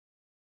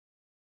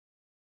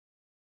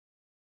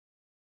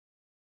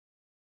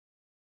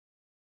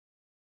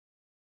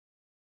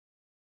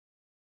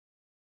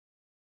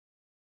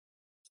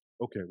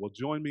Okay, well,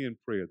 join me in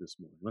prayer this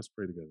morning. Let's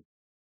pray together.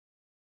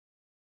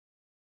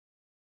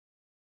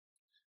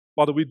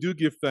 Father, we do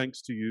give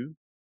thanks to you,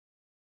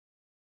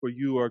 for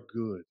you are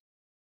good.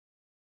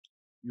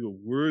 You are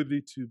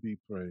worthy to be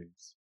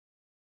praised.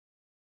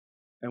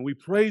 And we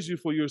praise you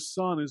for your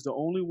Son is the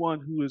only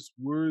one who is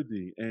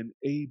worthy and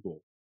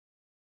able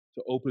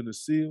to open the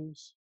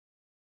seals,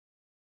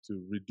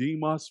 to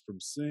redeem us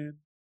from sin,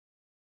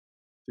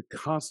 to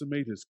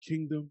consummate his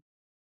kingdom,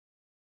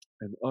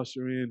 and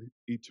usher in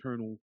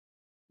eternal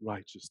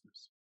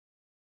righteousness.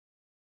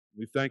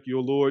 We thank you,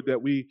 O Lord,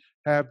 that we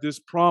have this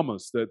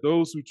promise that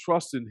those who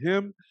trust in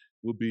him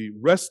will be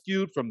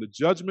rescued from the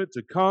judgment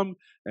to come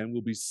and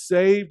will be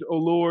saved, O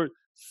Lord,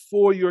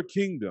 for your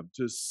kingdom,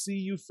 to see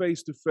you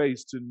face to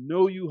face, to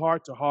know you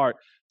heart to heart,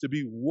 to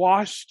be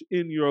washed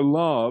in your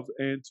love,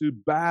 and to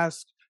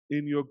bask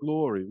in your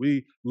glory.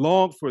 We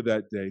long for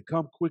that day.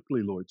 Come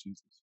quickly, Lord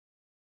Jesus.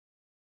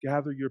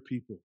 Gather your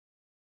people.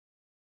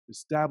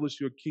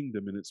 Establish your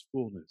kingdom in its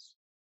fullness.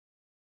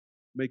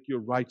 Make your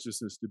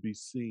righteousness to be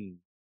seen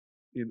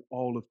in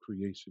all of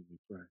creation, we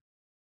pray.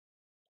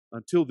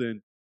 Until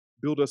then,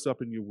 build us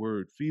up in your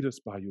word. Feed us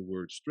by your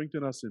word.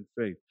 Strengthen us in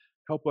faith.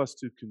 Help us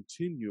to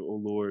continue, O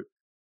Lord,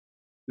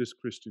 this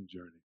Christian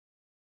journey.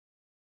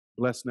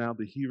 Bless now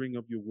the hearing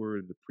of your word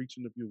and the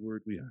preaching of your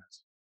word, we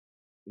ask.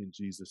 In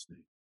Jesus'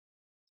 name,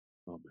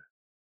 amen.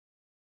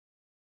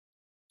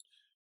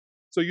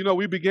 So,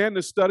 we began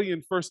to study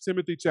in 1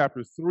 Timothy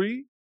chapter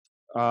 3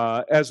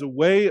 as a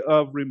way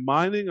of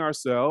reminding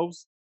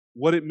ourselves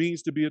what it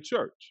means to be a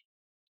church.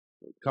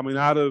 Coming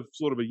out of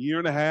sort of a year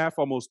and a half,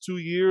 almost 2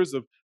 years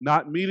of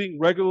not meeting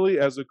regularly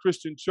as a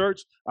Christian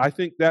church, I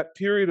think that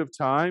period of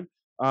time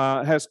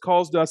has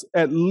caused us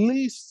at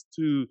least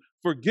to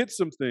forget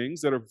some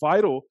things that are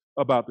vital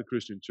about the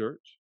Christian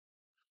church,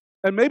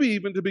 and maybe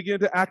even to begin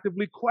to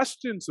actively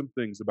question some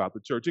things about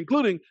the church,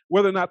 including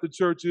whether or not the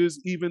church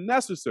is even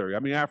necessary. I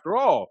mean, after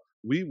all,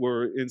 we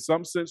were in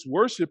some sense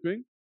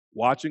worshiping,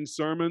 watching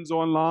sermons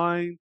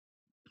online,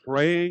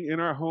 praying in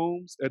our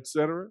homes,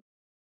 etc.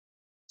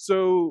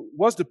 So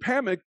was the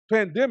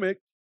pandemic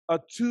a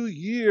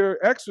 2-year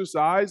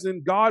exercise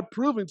in God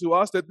proving to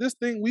us that this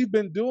thing we've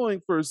been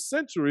doing for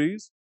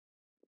centuries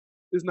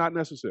is not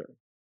necessary?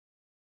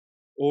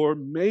 Or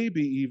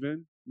maybe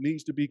even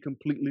needs to be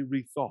completely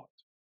rethought.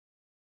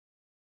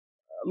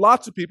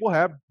 Lots of people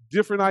have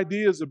different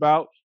ideas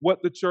about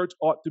what the church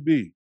ought to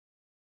be.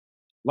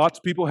 Lots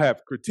of people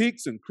have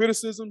critiques and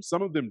criticisms,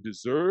 some of them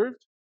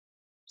deserved,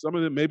 some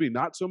of them maybe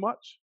not so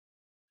much.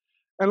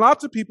 And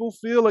lots of people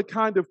feel a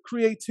kind of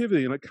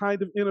creativity and a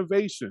kind of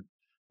innovation.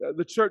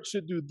 The church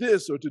should do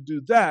this or to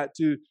do that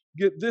to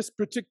get this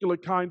particular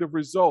kind of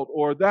result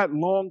or that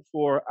longed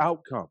for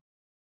outcome.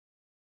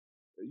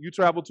 You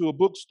travel to a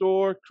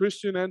bookstore,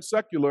 Christian and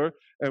secular,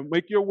 and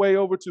make your way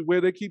over to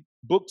where they keep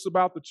books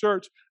about the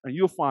church, and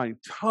you'll find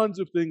tons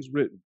of things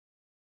written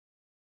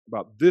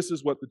about this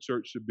is what the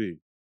church should be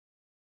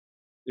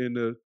in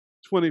the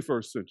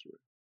 21st century.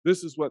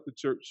 This is what the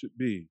church should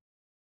be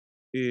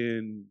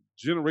in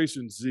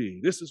Generation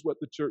Z. This is what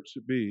the church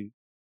should be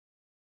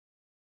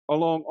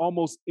along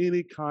almost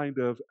any kind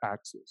of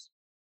axis.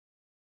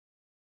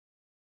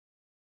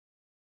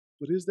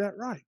 But is that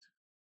right?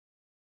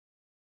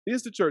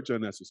 Is the church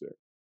unnecessary?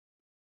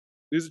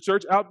 Is the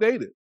church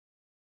outdated?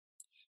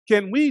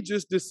 Can we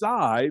just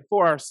decide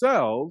for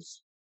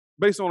ourselves,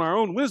 based on our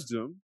own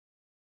wisdom,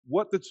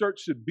 what the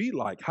church should be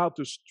like, how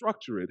to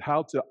structure it,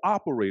 how to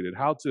operate it,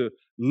 how to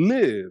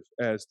live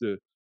as the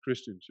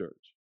Christian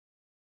church?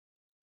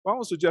 Well, I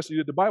want to suggest to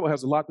you that the Bible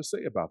has a lot to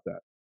say about that.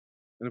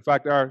 And in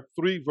fact, our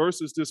 3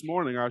 verses this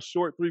morning, our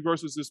short 3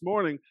 verses this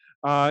morning,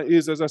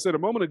 is, as I said a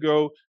moment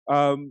ago,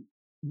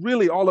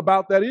 really all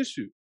about that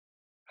issue.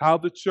 How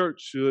the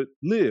church should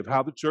live,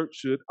 how the church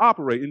should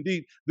operate.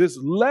 Indeed, this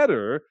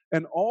letter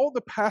and all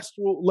the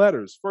pastoral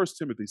letters, 1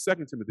 Timothy,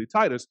 2 Timothy,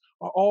 Titus,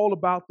 are all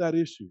about that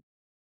issue.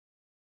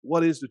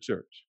 What is the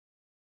church?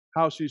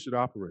 How she should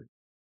operate?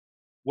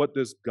 What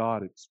does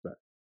God expect?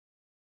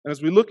 And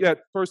as we look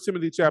at 1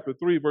 Timothy chapter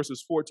 3,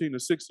 verses 14 to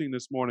 16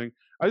 this morning,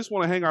 I just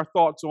want to hang our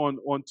thoughts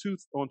on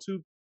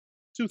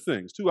two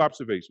things, 2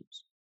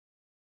 observations.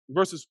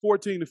 Verses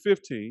 14 to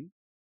 15,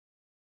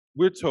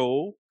 we're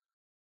told,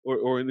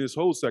 or in this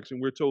whole section,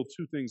 we're told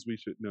 2 things we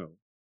should know.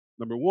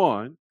 Number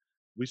 1,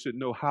 we should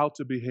know how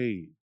to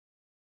behave.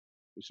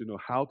 We should know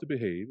how to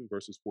behave in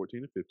verses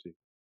 14 and 15.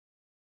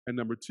 And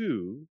number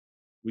 2,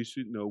 we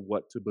should know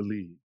what to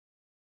believe.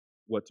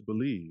 What to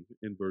believe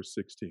in verse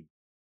 16.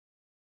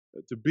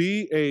 To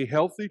be a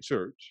healthy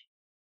church,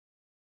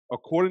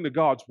 according to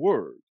God's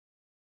word,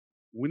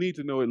 we need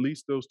to know at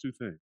least those 2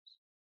 things.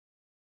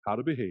 How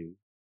to behave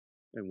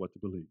and what to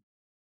believe.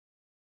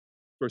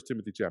 1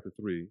 Timothy chapter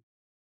 3,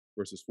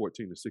 verses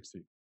 14 to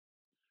 16.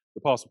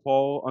 The Apostle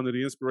Paul, under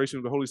the inspiration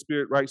of the Holy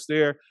Spirit, writes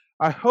there,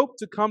 I hope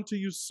to come to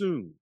you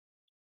soon,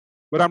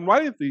 but I'm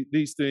writing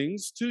these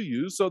things to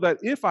you so that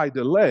if I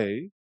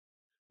delay,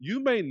 you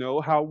may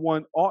know how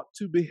one ought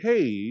to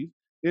behave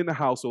in the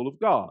household of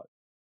God,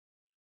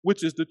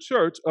 which is the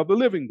church of the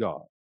living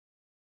God,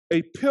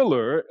 a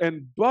pillar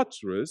and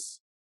buttress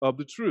of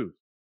the truth.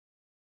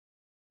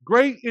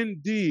 Great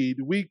indeed,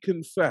 we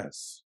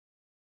confess,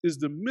 is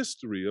the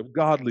mystery of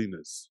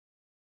godliness.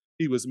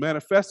 He was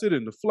manifested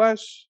in the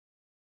flesh,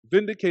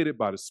 vindicated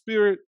by the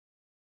Spirit,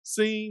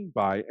 seen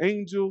by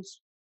angels,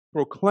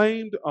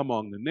 proclaimed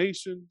among the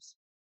nations,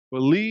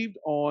 believed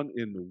on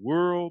in the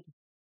world,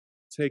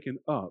 taken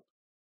up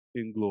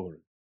in glory.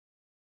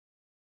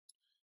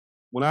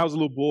 When I was a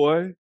little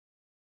boy,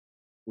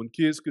 when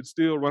kids could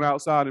still run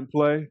outside and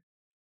play,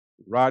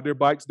 ride their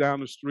bikes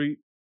down the street,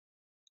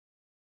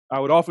 I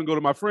would often go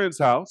to my friend's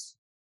house,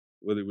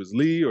 whether it was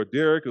Lee or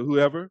Derek or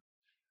whoever,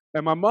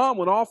 and my mom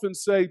would often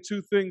say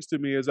two things to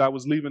me as I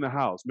was leaving the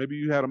house. Maybe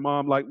you had a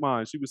mom like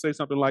mine. She would say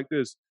something like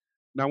this: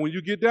 now, when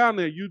you get down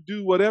there, you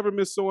do whatever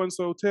Miss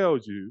So-and-so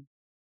tells you,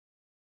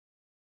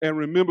 and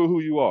remember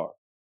who you are.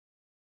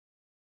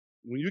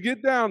 When you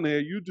get down there,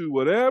 you do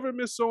whatever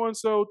Miss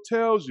So-and-so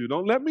tells you.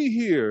 Don't let me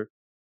hear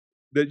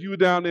that you were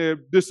down there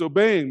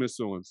disobeying Miss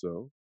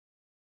So-and-so.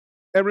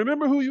 And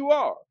remember who you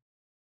are.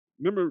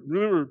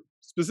 Remember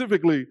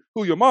specifically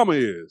who your mama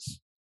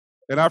is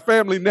and our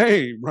family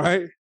name,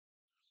 right?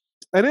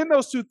 And in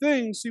those two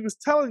things, she was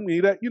telling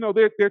me that,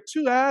 there are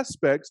two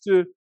aspects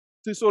to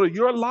sort of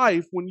your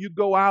life when you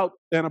go out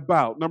and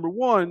about. Number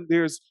one,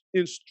 there's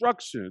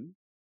instruction.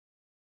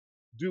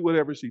 Do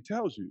whatever she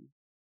tells you.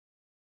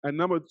 And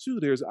number two,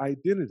 there's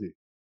identity.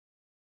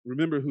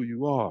 Remember who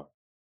you are.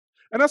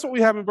 And that's what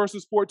we have in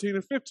verses 14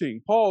 and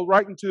 15. Paul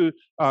writing to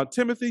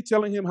Timothy,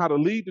 telling him how to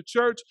lead the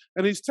church.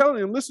 And he's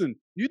telling him, listen,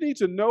 you need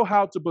to know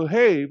how to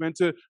behave. And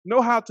to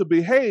know how to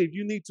behave,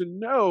 you need to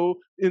know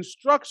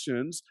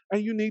instructions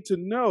and you need to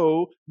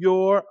know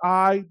your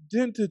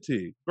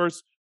identity.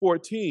 Verse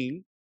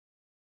 14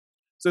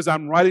 says,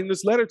 I'm writing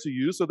this letter to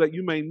you so that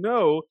you may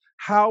know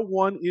how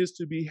one is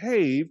to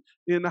behave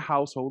in the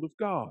household of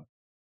God.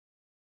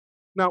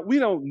 Now, we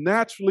don't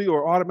naturally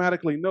or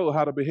automatically know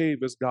how to behave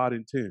as God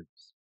intends.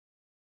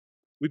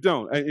 We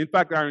don't. In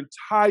fact, our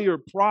entire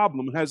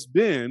problem has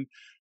been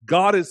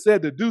God has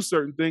said to do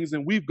certain things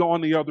and we've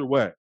gone the other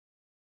way.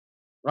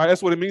 Right?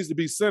 That's what it means to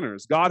be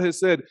sinners. God has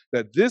said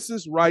that this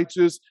is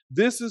righteous,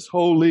 this is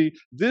holy,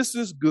 this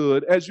is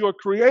good. As your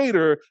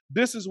creator,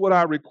 this is what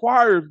I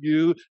require of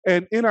you.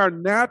 And in our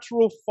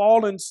natural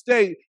fallen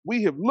state,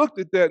 we have looked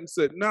at that and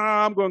said,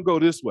 nah, I'm going to go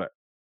this way.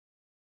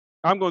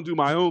 I'm going to do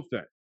my own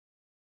thing.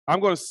 I'm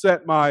going to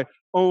set my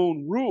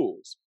own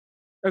rules.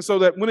 And so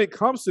that when it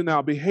comes to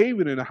now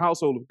behaving in the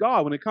household of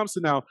God, when it comes to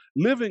now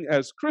living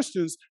as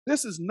Christians,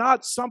 this is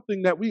not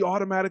something that we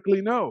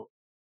automatically know.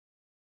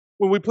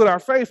 When we put our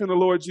faith in the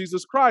Lord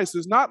Jesus Christ,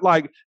 it's not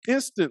like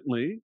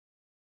instantly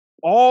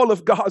all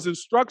of God's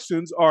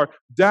instructions are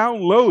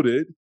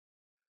downloaded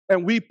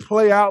and we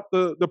play out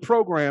the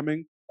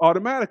programming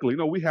automatically.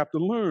 No, we have to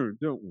learn,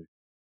 don't we?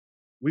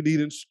 We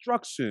need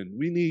instruction.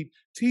 We need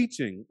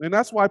teaching. And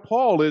that's why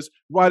Paul is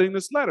writing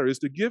this letter, is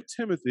to give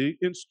Timothy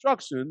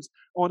instructions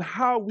on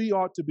how we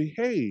ought to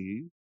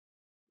behave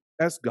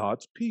as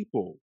God's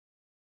people.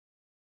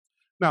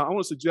 Now, I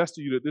want to suggest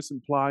to you that this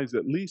implies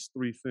at least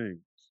three things.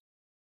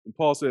 And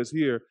Paul says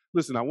here,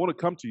 listen, I want to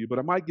come to you, but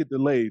I might get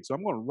delayed. So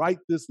I'm going to write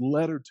this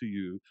letter to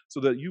you so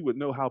that you would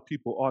know how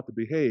people ought to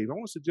behave. I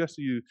want to suggest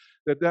to you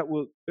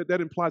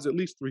that implies at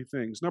least three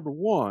things. Number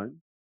one,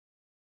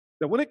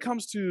 that when it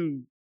comes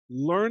to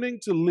learning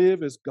to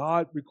live as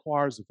God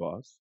requires of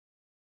us,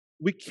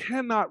 we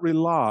cannot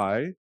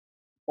rely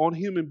on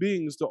human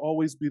beings to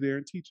always be there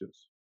and teach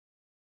us.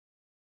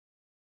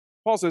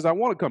 Paul says, I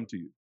want to come to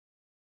you,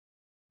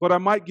 but I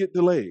might get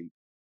delayed.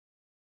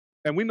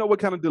 And we know what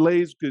kind of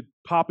delays could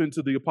pop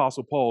into the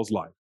Apostle Paul's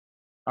life.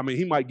 I mean,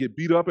 he might get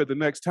beat up at the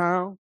next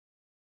town,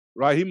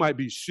 right? He might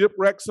be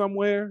shipwrecked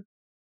somewhere.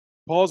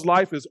 Paul's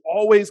life is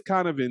always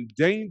kind of in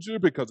danger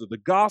because of the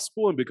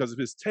gospel and because of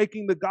his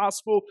taking the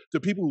gospel to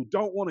people who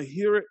don't want to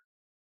hear it.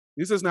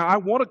 He says, now, I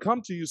want to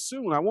come to you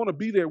soon. I want to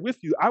be there with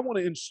you. I want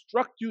to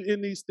instruct you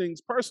in these things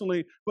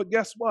personally. But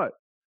guess what?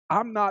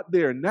 I'm not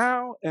there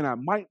now, and I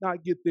might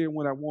not get there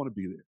when I want to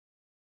be there.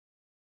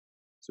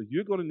 So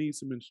you're going to need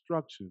some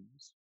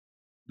instructions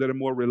that are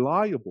more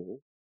reliable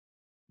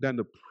than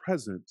the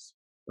presence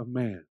of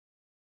man.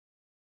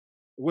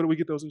 Where do we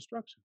get those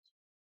instructions?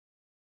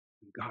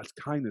 In God's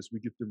kindness, we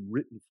get them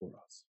written for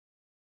us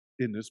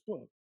in this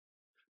book.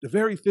 The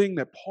very thing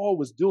that Paul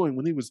was doing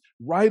when he was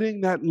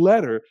writing that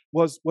letter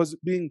was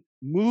being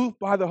moved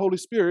by the Holy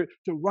Spirit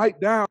to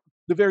write down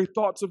the very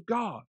thoughts of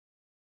God,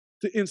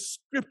 to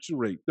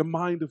inscripturate the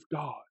mind of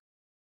God,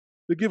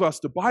 to give us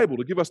the Bible,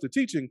 to give us the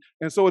teaching.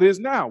 And so it is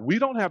now. We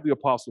don't have the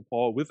Apostle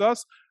Paul with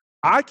us.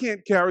 I can't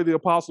carry the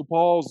Apostle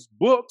Paul's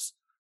books.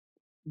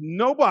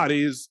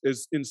 Nobody is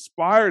as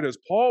inspired as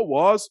Paul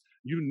was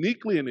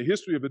uniquely in the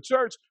history of the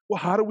church. Well,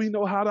 how do we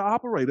know how to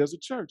operate as a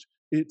church?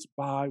 It's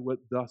by what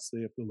thus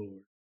saith the Lord.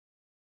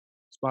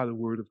 It's by the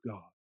word of God.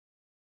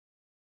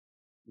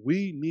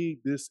 We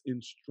need this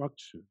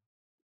instruction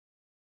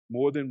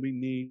more than we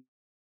need.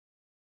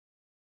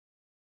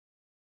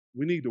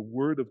 We need the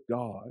word of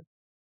God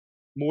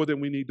more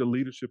than we need the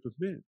leadership of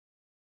men.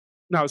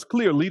 Now, it's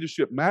clear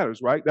leadership matters,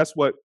 right? That's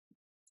what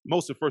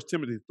most of First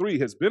Timothy 3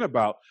 has been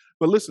about.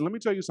 But listen, let me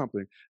tell you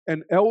something.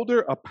 An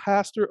elder, a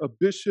pastor, a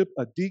bishop,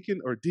 a deacon,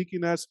 or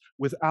deaconess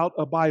without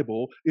a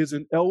Bible is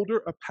an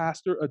elder, a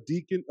pastor, a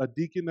deacon, a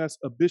deaconess,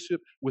 a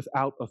bishop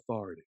without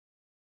authority.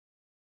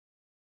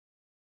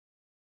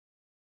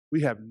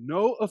 We have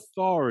no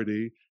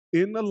authority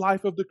in the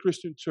life of the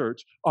Christian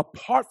church.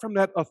 Apart from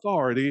that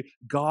authority,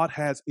 God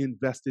has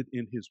invested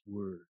in His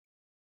Word.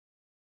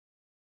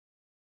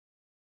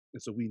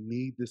 And so we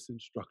need this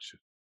instruction.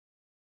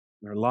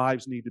 Our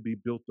lives need to be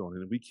built on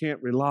it. And we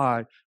can't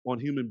rely on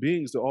human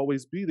beings to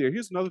always be there.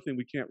 Here's another thing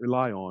we can't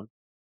rely on.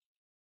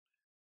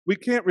 We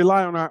can't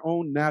rely on our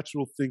own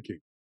natural thinking.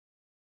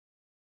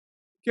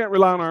 We can't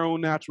rely on our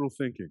own natural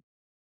thinking.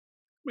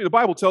 I mean, the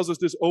Bible tells us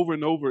this over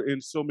and over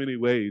in so many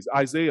ways.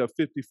 Isaiah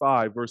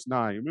 55, verse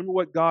 9. Remember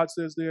what God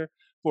says there?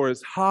 For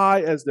as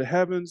high as the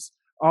heavens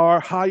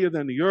are higher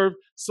than the earth,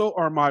 so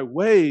are my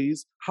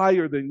ways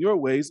higher than your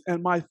ways,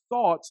 and my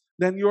thoughts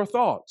than your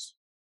thoughts.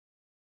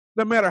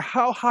 No matter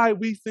how high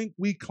we think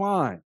we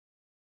climb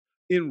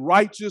in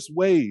righteous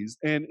ways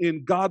and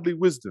in godly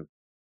wisdom,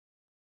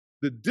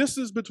 the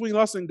distance between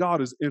us and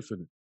God is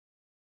infinite.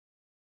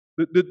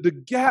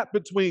 The gap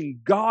between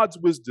God's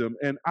wisdom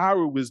and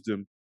our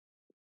wisdom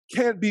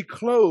can't be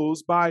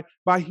closed by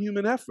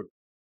human effort.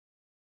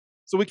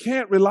 So we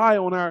can't rely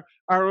on our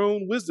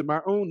own wisdom,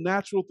 our own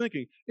natural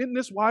thinking. Isn't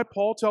this why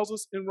Paul tells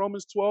us in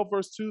Romans 12,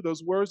 verse 2,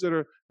 those words that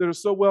are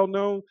so well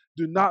known?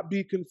 Do not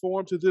be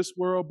conformed to this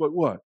world, but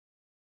what?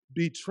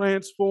 Be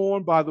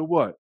transformed by the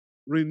what?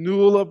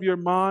 Renewal of your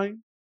mind.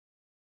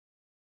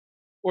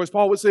 Or as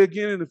Paul would say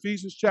again in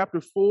Ephesians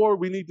chapter 4,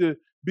 we need to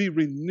be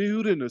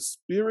renewed in the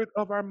spirit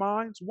of our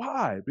minds.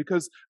 Why?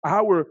 Because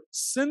our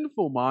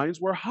sinful minds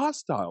were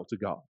hostile to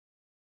God.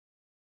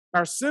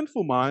 Our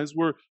sinful minds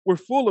were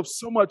full of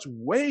so much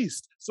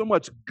waste, so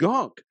much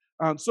gunk,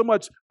 so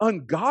much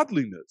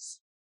ungodliness.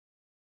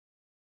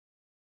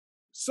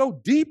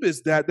 So deep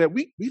is that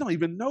we don't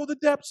even know the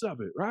depths of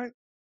it, right?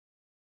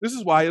 This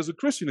is why, as a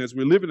Christian, as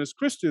we're living as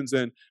Christians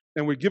and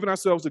we're giving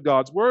ourselves to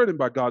God's word, and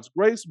by God's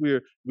grace,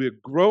 we're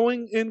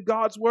growing in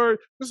God's word.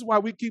 This is why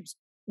we keep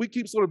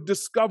sort of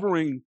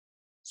discovering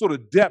sort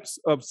of depths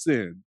of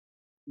sin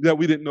that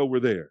we didn't know were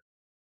there.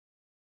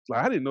 It's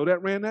like, I didn't know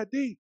that ran that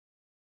deep.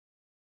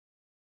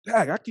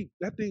 Dang,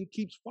 that thing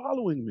keeps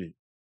following me.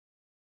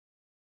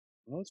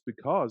 Well, it's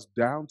because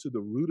down to the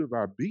root of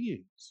our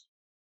beings,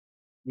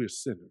 we're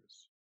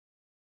sinners.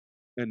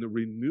 And the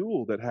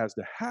renewal that has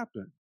to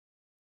happen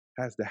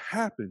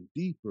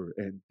deeper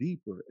and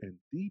deeper and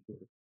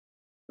deeper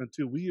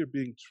until we are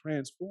being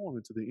transformed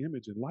into the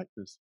image and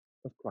likeness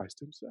of Christ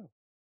Himself.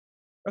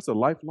 That's a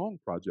lifelong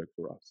project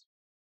for us.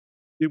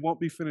 It won't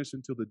be finished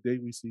until the day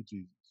we see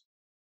Jesus.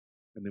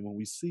 And then when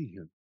we see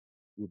Him,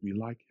 we'll be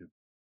like Him.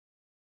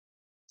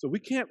 So we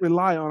can't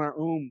rely on our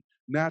own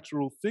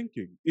natural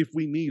thinking if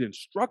we need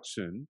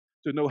instruction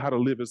to know how to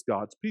live as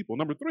God's people.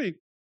 Number 3,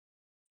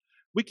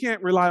 we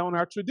can't rely on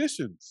our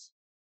traditions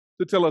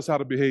to tell us how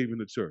to behave in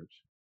the church.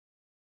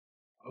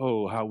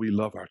 Oh, how we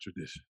love our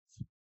traditions.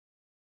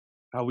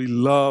 How we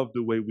love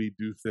the way we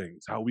do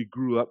things, how we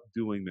grew up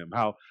doing them,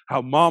 how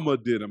mama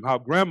did them, how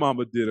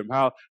grandmama did them,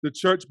 how the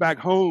church back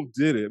home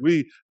did it.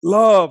 We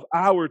love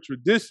our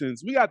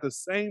traditions. We got the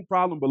same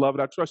problem, beloved,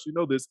 I trust you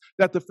know this,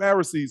 that the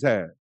Pharisees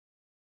had.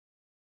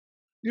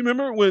 You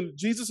remember when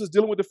Jesus is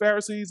dealing with the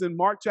Pharisees in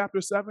Mark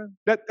chapter 7?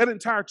 That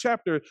entire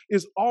chapter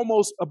is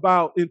almost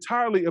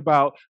entirely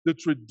about the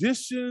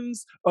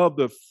traditions of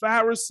the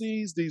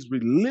Pharisees, these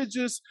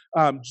religious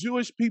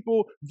Jewish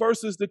people,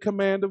 versus the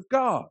command of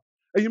God.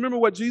 And you remember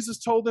what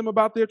Jesus told them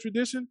about their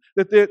tradition?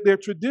 That their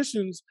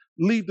traditions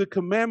leave the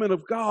commandment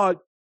of God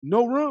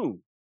no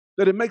room,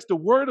 that it makes the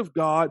word of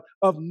God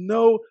of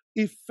no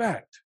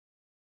effect.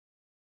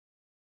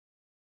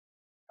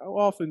 How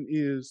often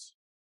is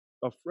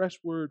a fresh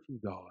word from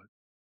God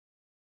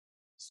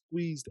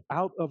squeezed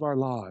out of our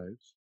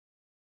lives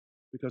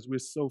because we're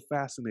so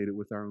fascinated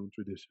with our own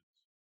traditions?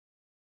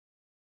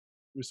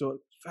 We're so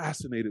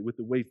fascinated with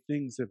the way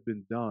things have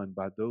been done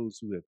by those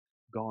who have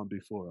gone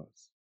before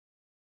us,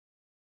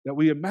 that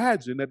we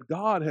imagine that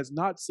God has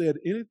not said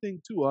anything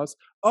to us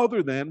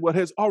other than what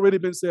has already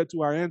been said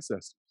to our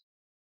ancestors.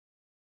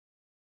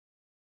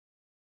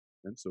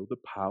 And so the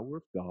power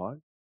of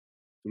God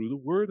through the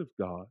word of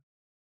God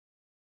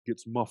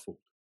gets muffled,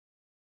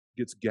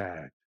 gets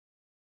gagged,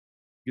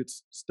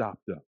 gets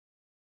stopped up.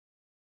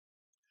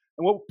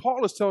 And what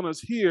Paul is telling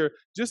us here,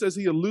 just as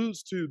he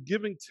alludes to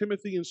giving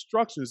Timothy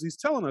instructions, he's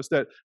telling us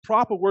that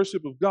proper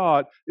worship of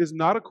God is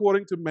not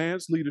according to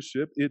man's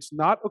leadership, it's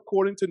not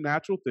according to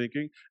natural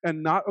thinking,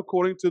 and not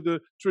according to the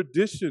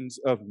traditions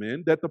of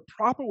men, that the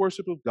proper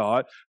worship of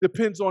God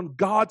depends on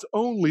God's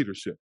own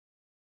leadership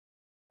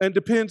and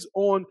depends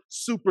on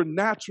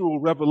supernatural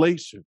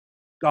revelation.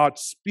 God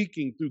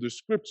speaking through the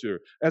scripture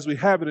as we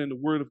have it in the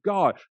word of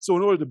God. So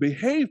in order to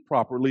behave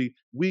properly,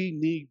 we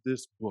need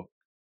this book.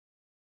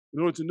 In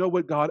order to know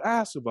what God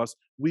asks of us,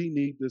 we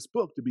need this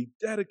book, to be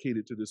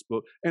dedicated to this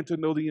book, and to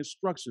know the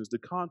instructions, the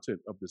content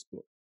of this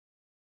book.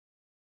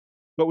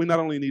 But we not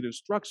only need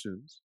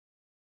instructions,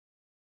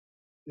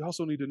 We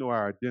also need to know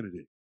our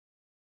identity.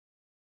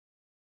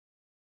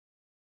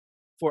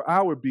 For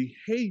our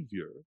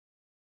behavior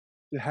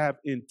to have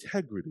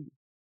integrity,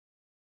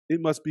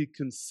 it must be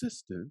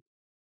consistent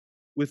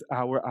with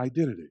our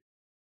identity.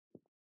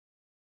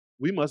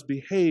 We must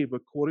behave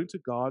according to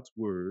God's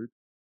word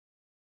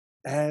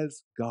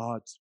as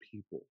God's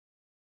people.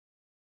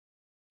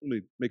 Let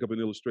me make up an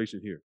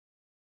illustration here.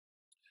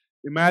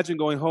 Imagine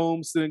going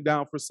home, sitting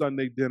down for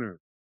Sunday dinner.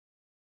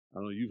 I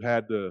don't know, you've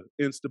had the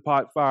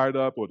Instapot fired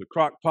up or the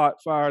crock pot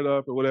fired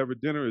up or whatever.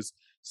 Dinner is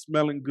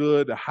smelling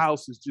good. The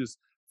house is just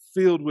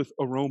filled with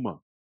aroma.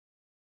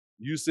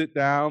 You sit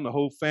down, the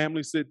whole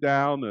family sit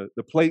down,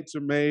 the plates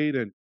are made,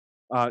 and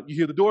you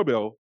hear the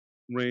doorbell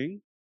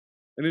ring.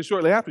 And then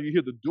shortly after, you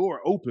hear the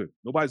door open.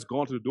 Nobody's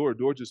gone to the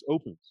door just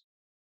opens.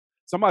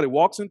 Somebody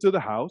walks into the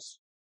house,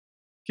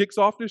 kicks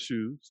off their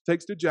shoes,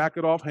 takes their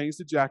jacket off, hangs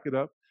the jacket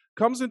up,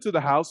 comes into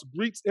the house,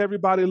 greets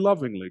everybody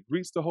lovingly,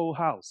 greets the whole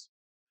house.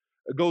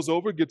 Goes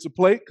over, gets a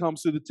plate,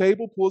 comes to the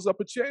table, pulls up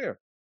a chair,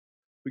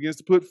 begins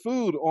to put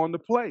food on the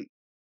plate,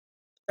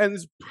 and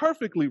is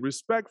perfectly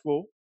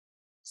respectful,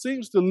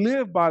 seems to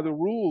live by the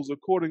rules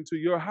according to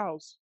your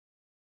house,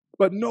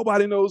 but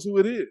nobody knows who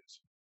it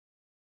is.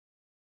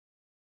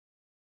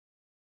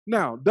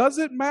 Now, does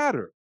it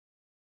matter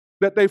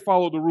that they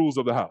follow the rules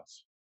of the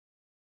house?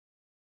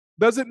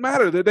 Does it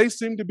matter that they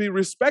seem to be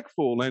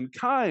respectful and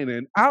kind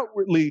and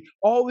outwardly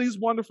all these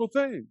wonderful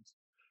things?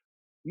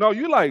 No,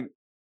 you're like,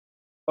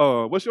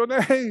 what's your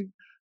name?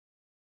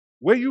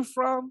 Where you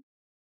from?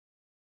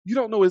 You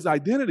don't know his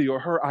identity or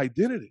her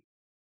identity.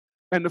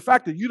 And the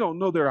fact that you don't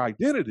know their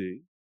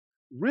identity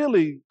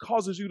really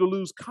causes you to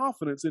lose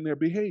confidence in their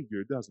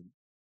behavior, doesn't it?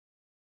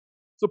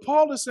 So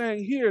Paul is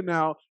saying here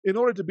now, in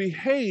order to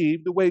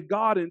behave the way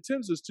God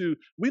intends us to,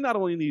 we not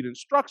only need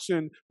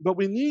instruction, but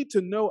we need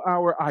to know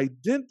our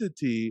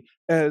identity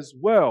as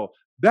well.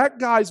 That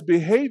guy's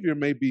behavior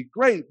may be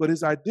great, but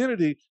his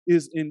identity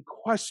is in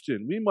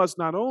question. We must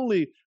not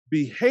only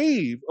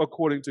behave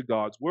according to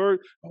God's word,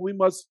 but we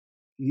must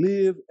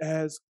live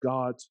as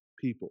God's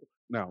people.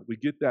 Now, we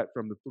get that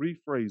from the three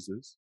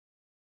phrases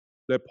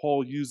that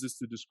Paul uses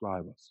to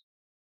describe us.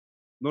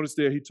 Notice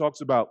there he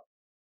talks about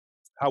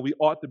how we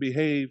ought to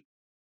behave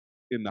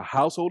in the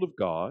household of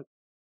God,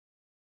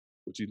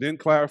 which he then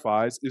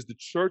clarifies is the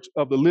church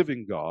of the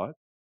living God,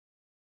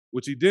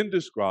 which he then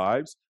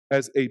describes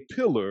as a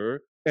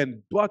pillar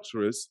and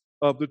buttress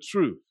of the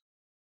truth.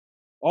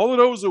 All of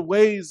those are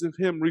ways of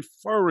him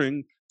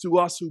referring to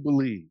us who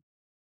believe.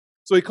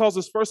 So he calls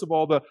us, first of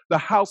all, the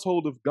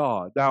household of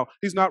God. Now,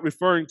 he's not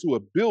referring to a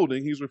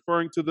building. He's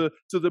referring to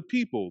the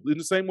people in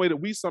the same way that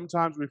we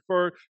sometimes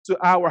refer to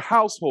our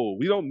household.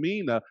 We don't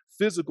mean a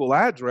physical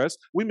address.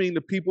 We mean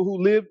the people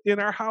who live in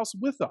our house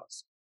with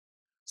us.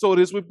 So it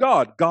is with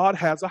God. God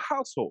has a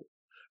household.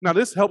 Now,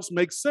 this helps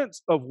make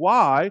sense of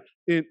why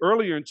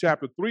earlier in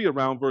chapter 3,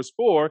 around verse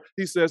 4,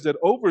 he says that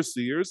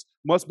overseers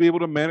must be able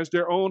to manage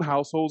their own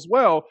households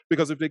well,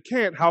 because if they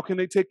can't, how can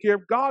they take care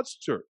of God's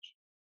church?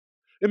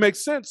 It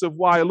makes sense of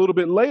why a little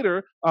bit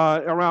later,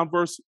 around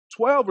verse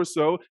 12 or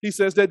so, he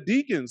says that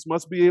deacons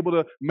must be able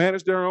to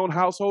manage their own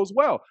households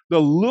well. The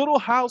little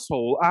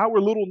household, our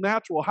little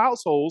natural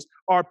households,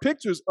 are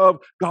pictures of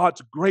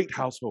God's great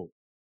household.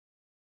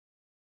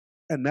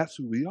 And that's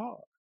who we are.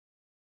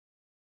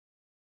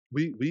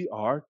 We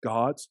are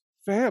God's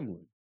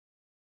family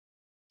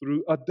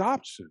through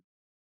adoption,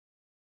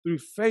 through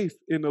faith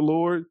in the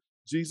Lord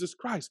Jesus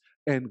Christ.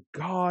 And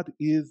God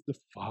is the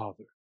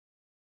Father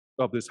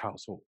of this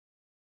household.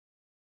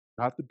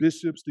 Not the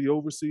bishops, the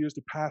overseers,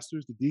 the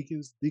pastors, the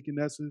deacons,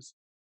 deaconesses.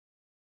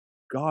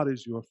 God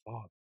is your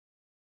Father.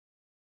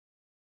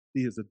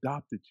 He has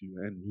adopted you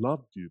and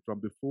loved you from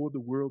before the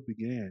world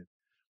began.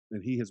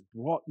 And he has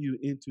brought you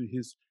into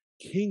his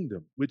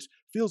kingdom, which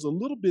feels a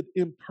little bit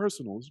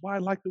impersonal. That's why I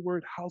like the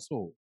word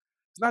household.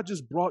 He's not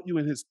just brought you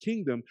in his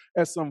kingdom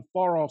as some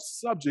far off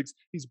subjects.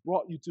 He's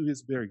brought you to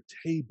his very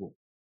table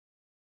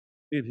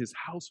in his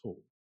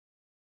household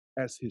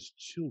as his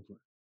children.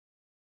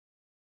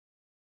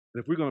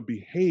 And if we're going to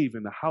behave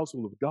in the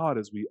household of God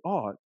as we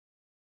ought,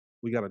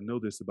 we got to know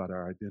this about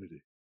our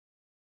identity.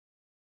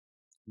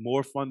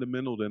 More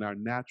fundamental than our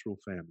natural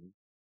family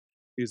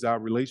is our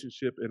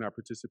relationship and our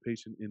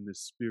participation in this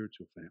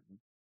spiritual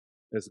family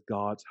as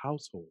God's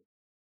household.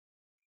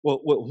 Well,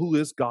 who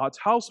is God's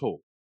household?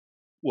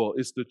 Well,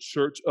 it's the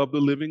church of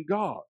the living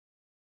God.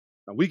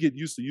 Now, we get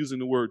used to using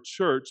the word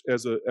church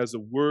as a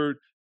word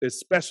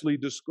especially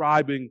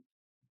describing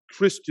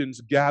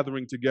Christians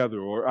gathering together,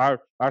 or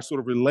our sort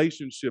of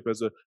relationship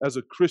as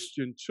a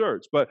Christian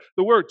church. But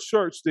the word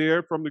church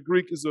there from the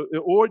Greek is an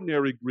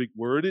ordinary Greek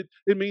word.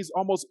 It means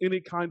almost any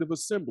kind of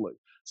assembly.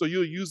 So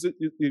you'll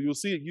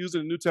see it used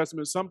in the New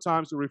Testament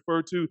sometimes to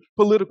refer to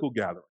political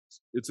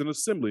gatherings. It's an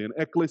assembly, an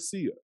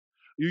ecclesia.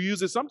 You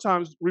use it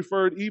sometimes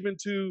referred even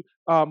to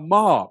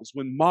mobs,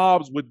 when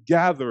mobs would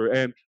gather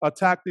and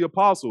attack the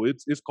apostle.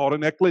 It's called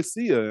an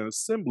ecclesia, an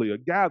assembly, a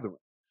gathering.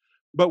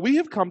 But we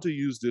have come to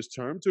use this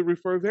term to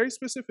refer very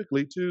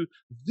specifically to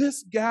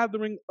this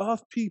gathering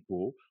of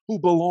people who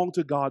belong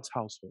to God's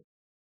household.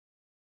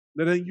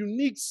 That in a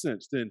unique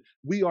sense, then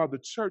we are the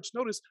church,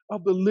 notice,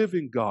 of the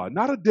living God,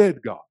 not a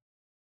dead God,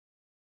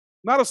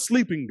 not a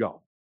sleeping God,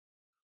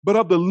 but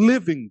of the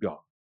living God,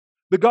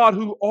 the God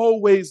who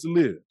always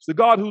lives, the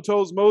God who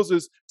told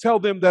Moses, tell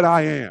them that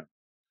I am,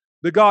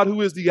 the God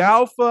who is the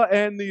Alpha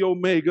and the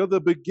Omega,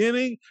 the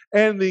beginning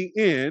and the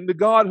end, the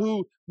God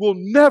who will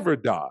never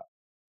die.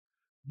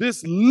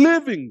 This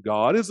living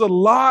God is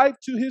alive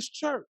to his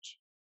church.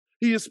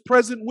 He is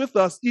present with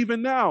us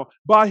even now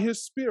by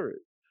his Spirit.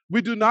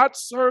 We do not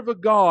serve a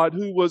God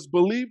who was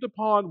believed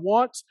upon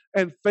once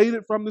and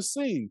faded from the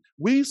scene.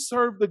 We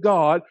serve the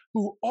God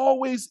who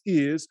always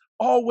is,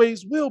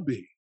 always will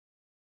be.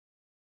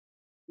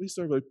 We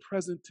serve a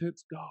present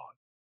tense God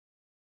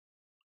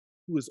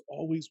who is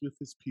always with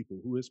his people,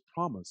 who has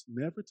promised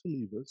never to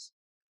leave us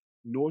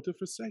nor to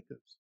forsake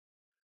us.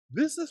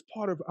 This is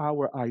part of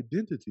our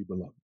identity,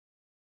 beloved.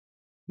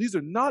 These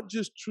are not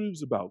just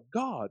truths about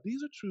God,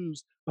 these are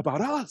truths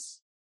about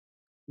us.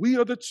 We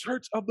are the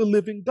church of the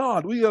living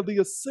God. We are the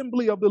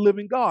assembly of the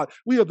living God.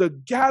 We are the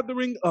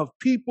gathering of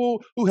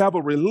people who have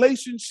a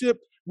relationship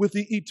with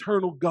the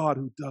eternal God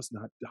who does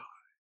not die.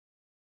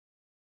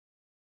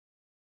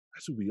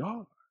 That's who we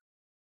are.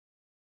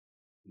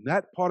 And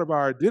that part of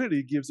our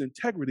identity gives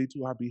integrity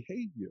to our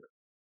behavior.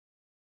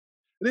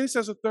 And then he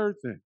says a third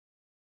thing.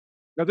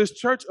 Now, this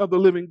church of the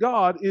living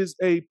God is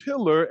a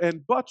pillar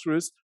and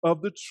buttress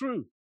of the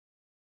truth.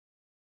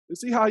 You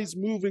see how he's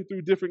moving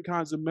through different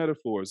kinds of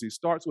metaphors. He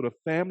starts with a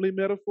family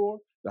metaphor,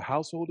 the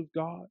household of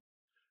God.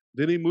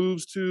 Then he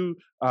moves to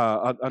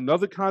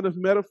another kind of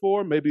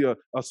metaphor, maybe a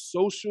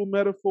social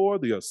metaphor,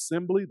 the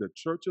assembly, the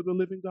church of the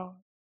living God.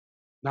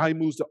 Now he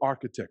moves to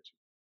architecture.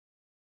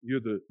 You're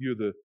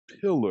the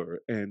pillar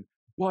and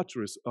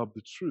buttress of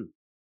the truth.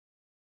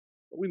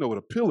 We know what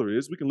a pillar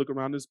is. We can look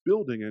around this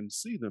building and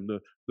see them,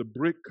 the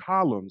brick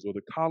columns or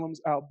the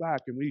columns out back,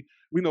 and we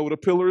know what a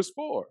pillar is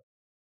for.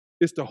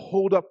 It's to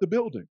hold up the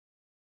building,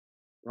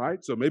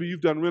 right? So maybe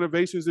you've done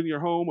renovations in your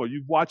home, or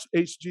you've watched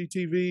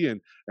HGTV,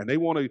 and they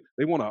want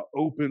an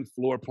open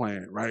floor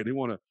plan, right? They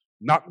want to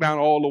knock down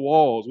all the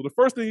walls. Well, the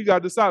first thing you got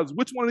to decide is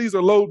which one of these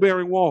are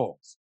load-bearing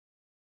walls.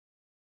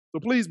 So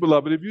please,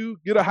 beloved, if you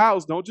get a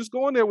house, don't just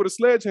go in there with a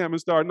sledgehammer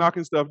and start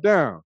knocking stuff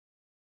down,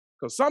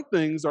 because some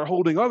things are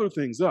holding other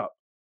things up,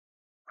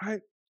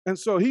 right? And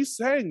so he's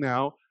saying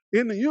now,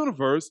 in the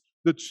universe,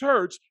 the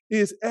church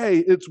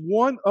it's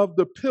one of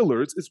the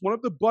pillars, it's one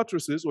of the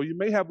buttresses, or you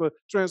may have a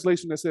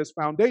translation that says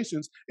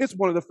foundations. It's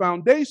one of the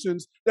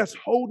foundations that's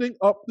holding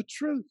up the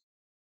truth.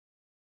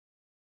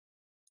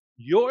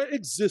 Your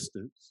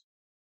existence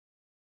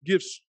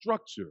gives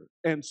structure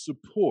and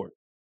support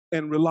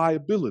and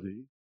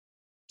reliability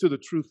to the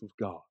truth of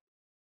God.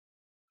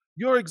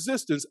 Your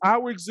existence,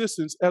 our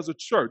existence as a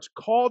church,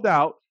 called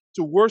out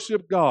to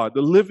worship God,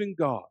 the living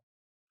God.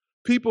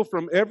 People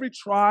from every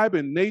tribe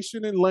and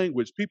nation and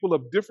language, people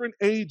of different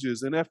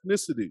ages and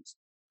ethnicities,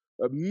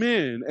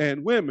 men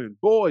and women,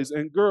 boys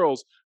and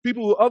girls,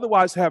 people who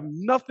otherwise have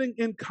nothing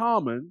in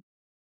common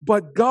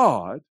but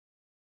God.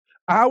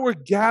 Our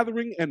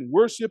gathering and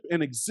worship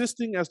and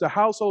existing as the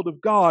household of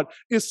God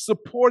is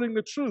supporting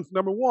the truth,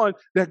 number one,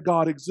 that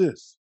God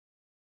exists.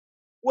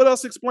 What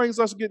else explains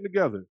us getting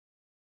together?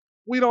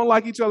 We don't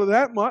like each other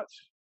that much,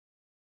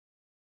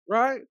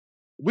 right?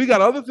 We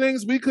got other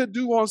things we could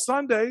do on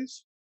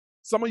Sundays.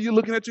 Some of you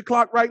looking at your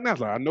clock right now,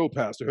 like, I know,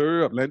 Pastor,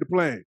 hurry up, land the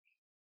plane.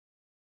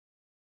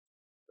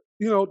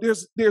 You know,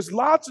 there's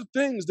lots of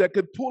things that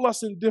could pull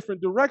us in different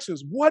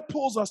directions. What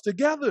pulls us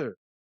together?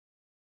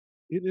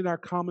 Isn't it our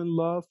common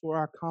love for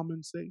our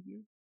common Savior?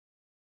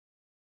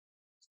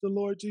 It's the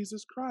Lord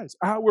Jesus Christ.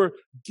 Our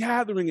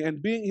gathering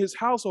and being his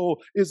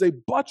household is a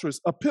buttress,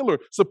 a pillar,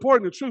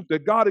 supporting the truth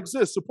that God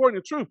exists, supporting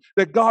the truth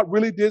that God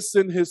really did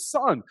send his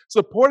son,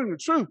 supporting the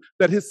truth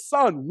that his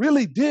son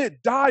really did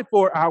die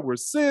for our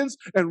sins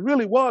and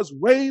really was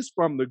raised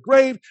from the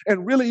grave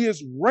and really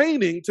is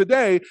reigning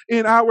today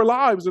in our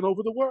lives and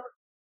over the world.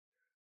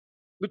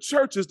 The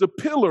church is the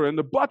pillar and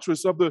the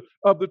buttress of the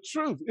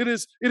truth. It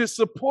is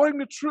supporting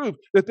the truth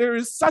that there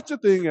is such a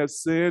thing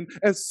as sin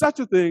and such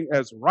a thing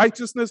as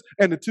righteousness,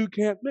 and the two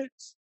can't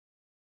mix.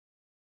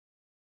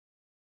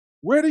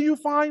 Where do you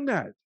find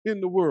that in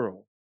the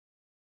world?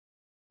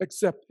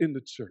 Except in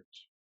the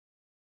church.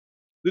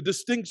 The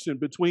distinction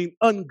between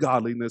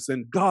ungodliness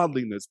and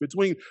godliness,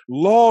 between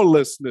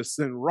lawlessness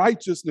and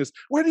righteousness.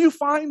 Where do you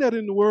find that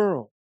in the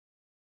world?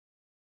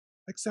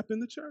 Except in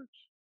the church.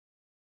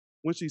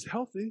 When she's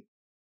healthy,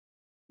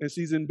 and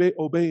she's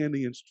obeying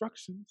the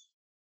instructions.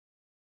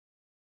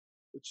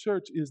 The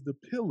church is the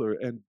pillar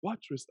and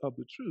buttress of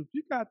the truth.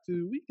 We got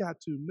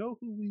to know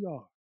who we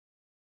are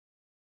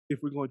if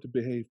we're going to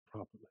behave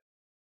properly.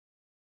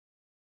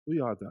 We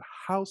are the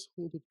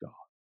household of God,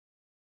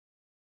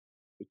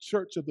 the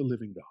church of the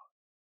living God,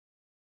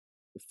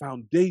 the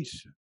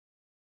foundation,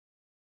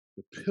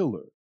 the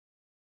pillar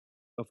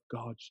of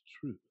God's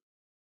truth.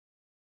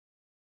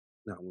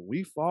 Now, when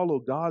we follow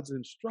God's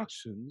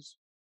instructions,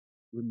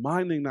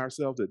 reminding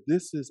ourselves that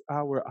this is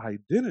our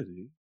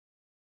identity,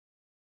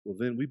 well,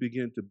 then we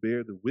begin to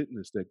bear the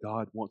witness that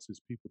God wants his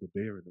people to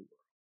bear in the world.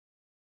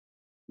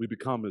 We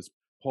become, as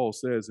Paul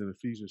says in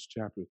Ephesians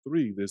chapter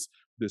 3, this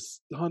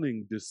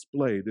stunning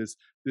display,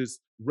 this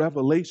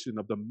revelation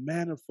of the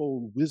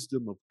manifold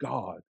wisdom of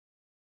God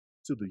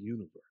to the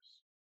universe.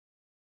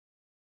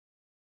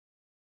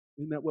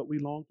 Isn't that what we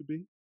long to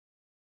be?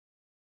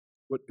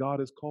 What God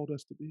has called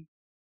us to be?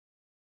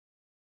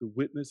 The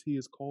witness He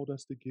has called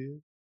us to give?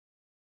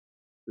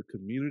 The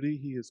community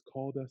He has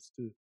called us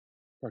to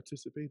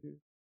participate in?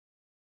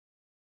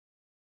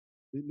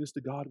 Isn't this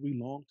the God we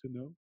long to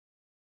know?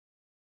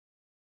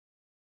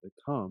 That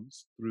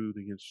comes through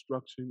the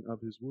instruction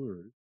of His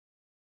Word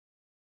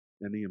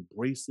and the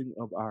embracing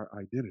of our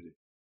identity,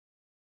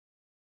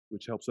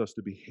 which helps us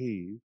to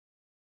behave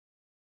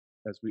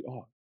as we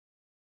ought.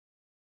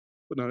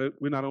 But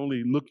we're not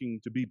only looking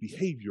to be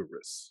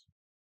behaviorists,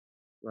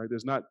 right?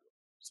 There's not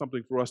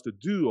something for us to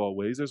do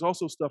always. There's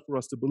also stuff for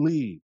us to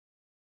believe,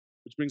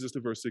 which brings us to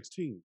verse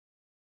 16.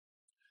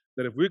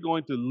 That if we're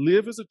going to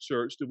live as a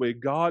church the way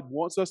God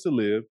wants us to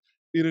live,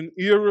 in an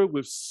era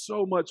with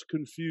so much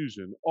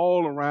confusion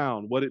all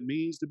around what it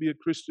means to be a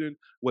Christian,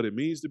 what it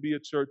means to be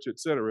a church,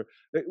 etc.,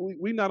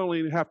 we not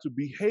only have to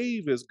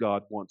behave as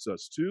God wants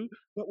us to,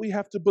 but we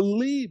have to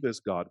believe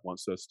as God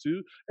wants us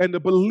to. And the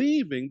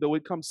believing, though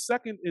it comes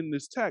second in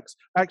this text,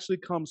 actually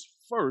comes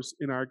first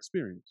in our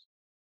experience,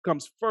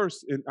 comes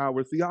first in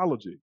our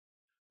theology.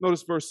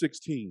 Notice verse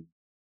 16.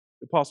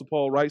 The Apostle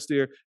Paul writes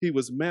there, He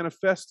was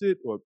manifested,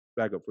 or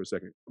back up for a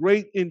second.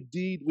 Great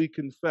indeed, we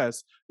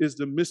confess, is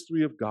the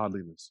mystery of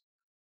godliness.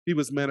 He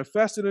was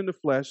manifested in the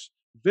flesh,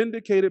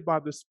 vindicated by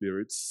the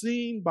Spirit,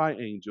 seen by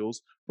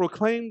angels,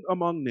 proclaimed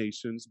among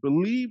nations,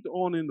 believed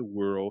on in the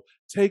world,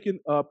 taken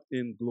up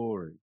in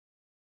glory.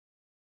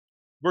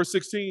 Verse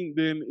 16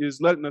 then is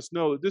letting us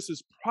know that this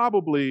is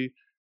probably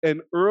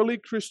an early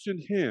Christian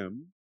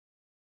hymn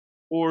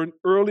or an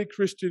early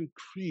Christian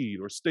creed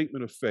or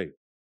statement of faith.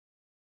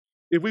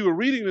 If we were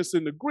reading this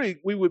in the Greek,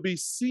 we would be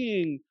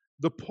seeing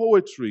the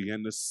poetry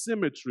and the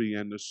symmetry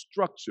and the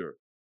structure.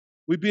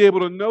 We'd be able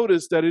to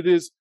notice that it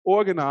is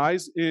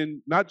organized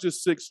in not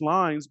just 6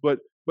 lines, but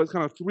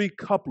kind of 3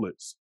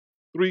 couplets,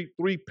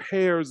 three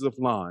pairs of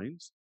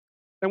lines.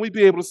 And we'd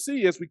be able to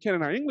see, as we can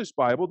in our English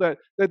Bible, that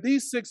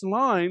these 6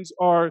 lines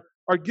are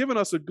giving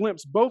us a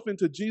glimpse both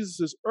into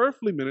Jesus'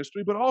 earthly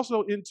ministry, but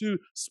also into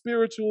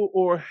spiritual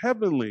or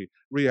heavenly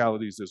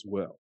realities as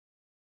well.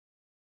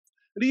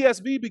 The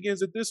ESV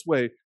begins it this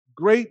way: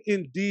 great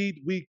indeed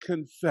we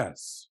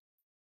confess.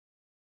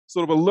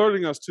 Sort of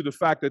alerting us to the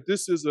fact that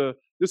this is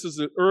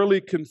an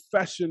early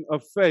confession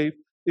of faith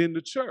in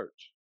the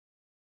church.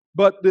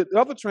 But the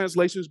other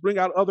translations bring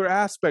out other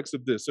aspects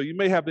of this. So you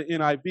may have the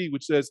NIV,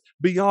 which says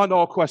beyond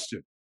all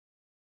question,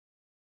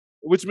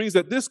 which means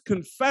that this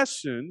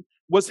confession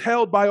was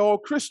held by all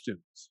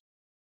Christians.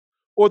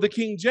 Or the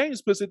King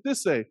James puts it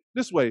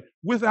this way,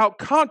 without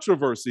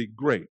controversy,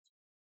 great.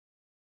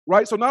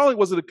 Right? So not only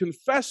was it a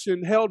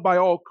confession held by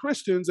all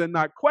Christians and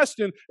not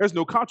questioned, there's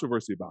no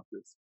controversy about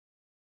this.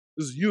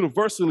 This is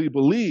universally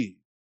believed.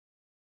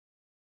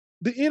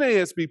 The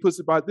NASB puts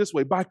it this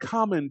way, by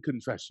common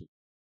confession.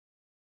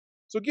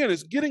 So again,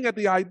 it's getting at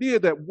the idea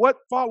that what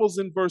follows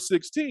in verse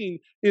 16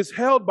 is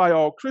held by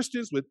all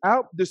Christians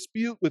without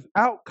dispute,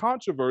 without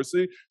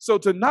controversy. So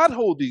to not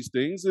hold these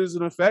things is,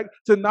 in effect,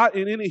 to not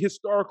in any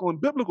historical and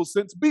biblical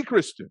sense be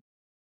Christian.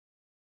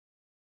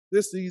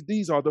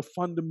 These are the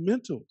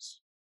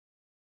fundamentals.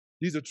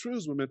 These are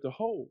truths we're meant to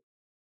hold.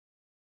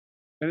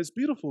 And it's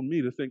beautiful to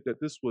me to think that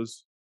this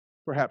was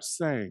perhaps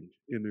sang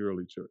in the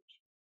early church.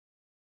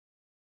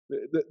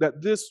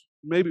 That this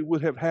maybe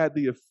would have had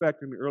the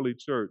effect in the early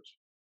church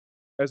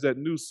as that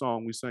new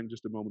song we sang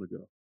just a moment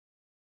ago.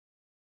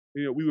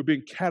 You know, we were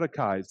being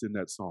catechized in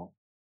that song.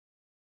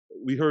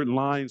 We heard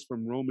lines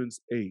from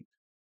Romans 8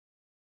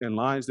 and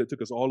lines that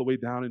took us all the way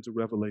down into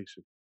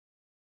Revelation.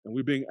 And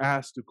we're being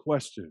asked to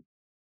question,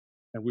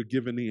 and we're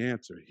given the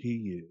answer.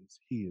 He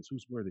is.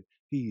 Who's worthy?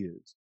 He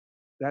is.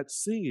 That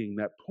singing,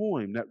 that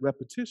poem, that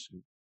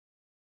repetition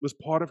was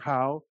part of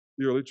how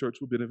the early church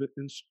would be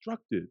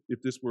instructed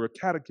if this were a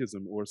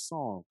catechism or a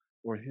song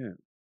or a hymn.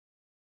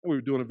 And we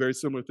were doing a very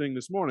similar thing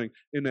this morning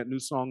in that new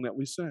song that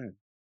we sang.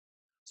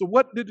 So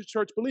what did the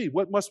church believe?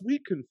 What must we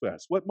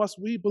confess? What must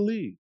we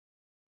believe?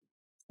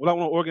 Well, I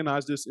want to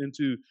organize this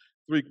into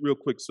 3 real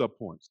quick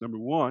subpoints. Number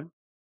 1,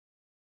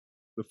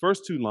 the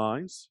first 2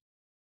 lines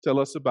tell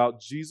us about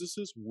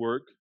Jesus'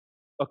 work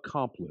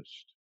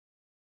accomplished.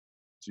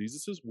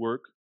 Jesus'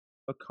 work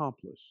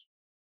accomplished.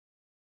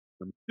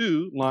 Number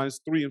 2, lines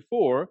 3 and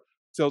 4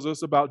 tells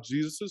us about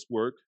Jesus'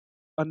 work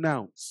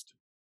announced.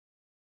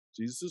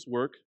 Jesus'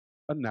 work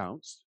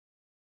announced.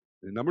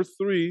 And number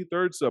 3,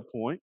 third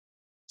subpoint,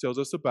 tells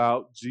us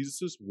about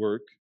Jesus'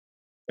 work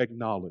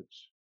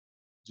acknowledged.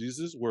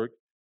 Jesus' work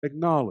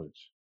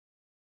acknowledged.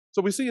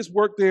 So we see his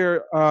work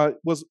there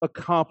was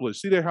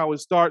accomplished. See there how it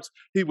starts?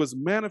 He was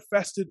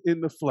manifested in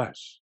the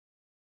flesh.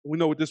 We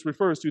know what this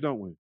refers to, don't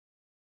we?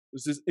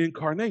 This is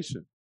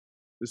incarnation.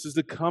 This is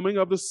the coming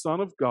of the Son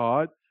of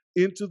God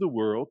into the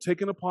world,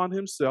 taking upon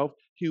himself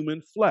human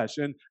flesh,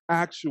 an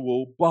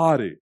actual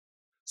body.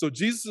 So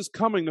Jesus'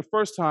 coming the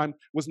first time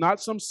was not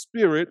some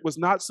spirit, was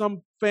not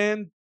some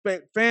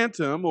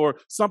phantom or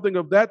something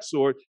of that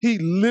sort. He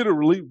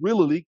literally,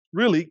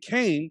 really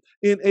came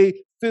in a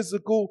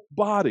physical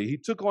body. He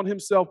took on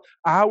himself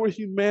our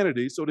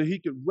humanity so that he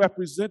could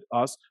represent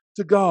us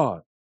to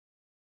God.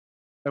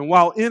 And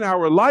while in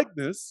our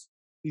likeness,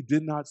 he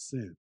did not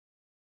sin.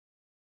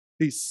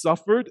 He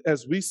suffered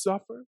as we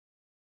suffer.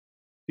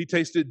 He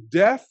tasted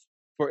death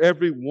for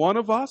every one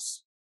of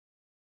us.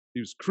 He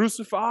was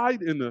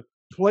crucified in the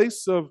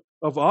place of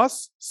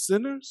us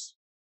sinners.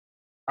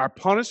 Our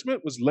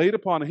punishment was laid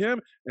upon him,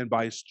 and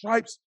by his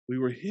stripes we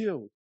were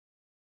healed.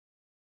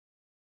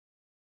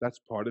 That's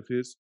part of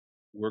his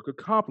work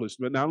accomplished.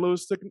 But now,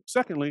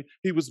 secondly,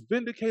 he was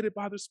vindicated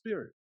by the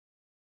Spirit.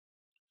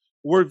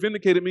 The word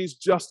vindicated means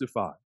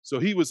justified. So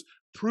he was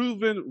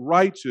proven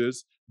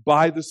righteous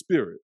by the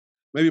Spirit.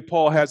 Maybe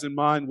Paul has in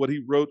mind what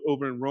he wrote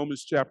over in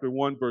Romans chapter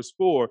 1, verse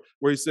 4,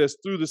 where he says,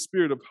 through the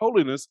Spirit of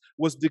holiness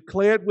was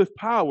declared with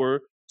power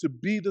to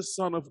be the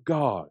Son of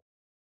God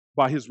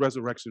by his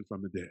resurrection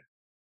from the dead.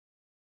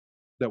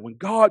 That when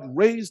God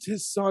raised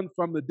his Son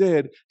from the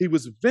dead, he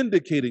was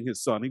vindicating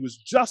his Son. He was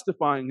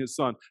justifying his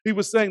Son. He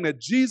was saying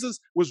that Jesus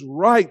was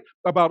right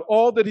about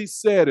all that he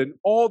said and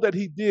all that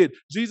he did.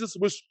 Jesus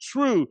was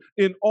true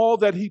in all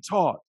that he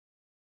taught.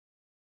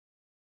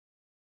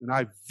 And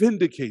I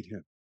vindicate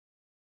him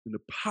in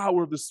the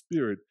power of the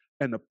Spirit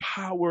and the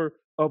power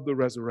of the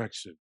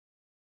resurrection.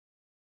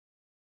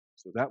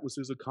 So that was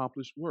his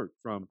accomplished work,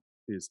 from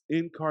his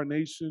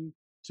incarnation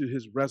to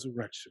his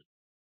resurrection.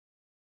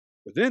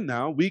 But then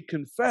now we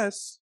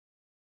confess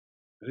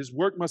that his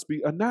work must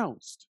be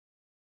announced.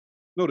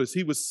 Notice,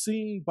 he was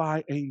seen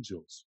by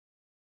angels.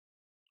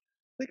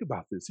 Think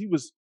about this. He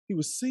was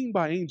seen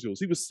by angels.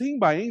 He was seen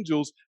by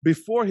angels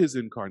before his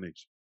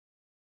incarnation.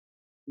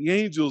 The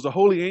angels, the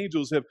holy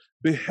angels, have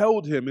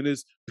beheld him in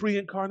his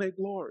pre-incarnate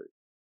glory.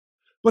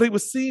 But he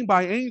was seen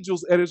by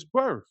angels at his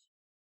birth.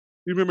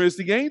 You remember, it's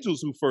the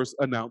angels who first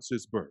announced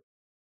his birth,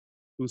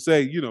 who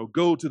say,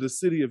 go to the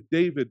city of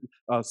David,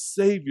 a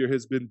Savior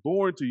has been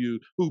born to you,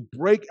 who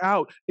break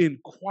out in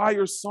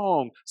choir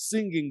song,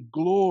 singing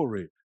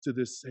glory to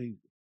this Savior.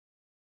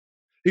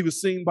 He was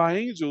seen by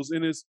angels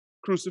in his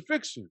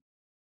crucifixion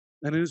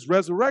and in his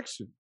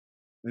resurrection.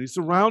 And he's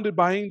surrounded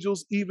by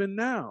angels even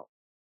now.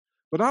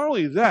 But not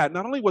only that,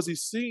 not only was he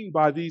seen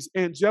by these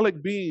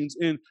angelic beings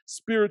in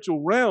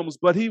spiritual realms,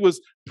 but he was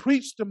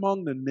preached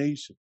among the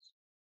nations.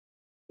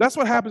 That's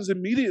what happens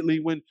immediately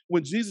when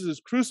Jesus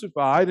is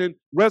crucified and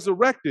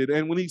resurrected.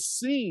 And when he's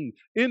seen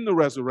in the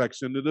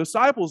resurrection, the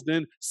disciples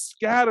then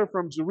scatter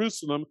from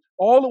Jerusalem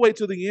all the way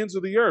to the ends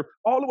of the earth,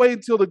 all the way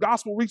until the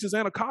gospel reaches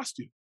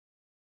Anacostia.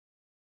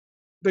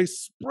 They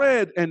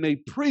spread and they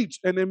preach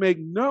and they make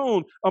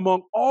known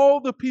among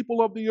all the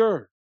people of the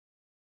earth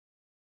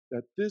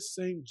that this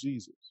same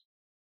Jesus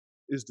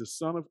is the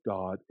Son of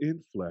God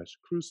in flesh,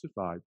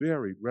 crucified,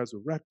 buried,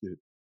 resurrected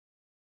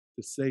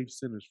to save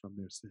sinners from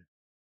their sin.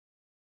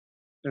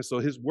 And so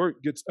his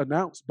work gets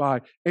announced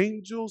by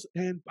angels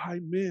and by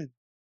men.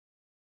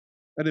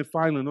 And then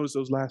finally, notice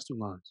those last two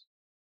lines.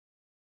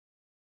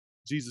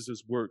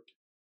 Jesus' work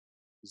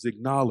is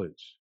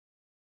acknowledged.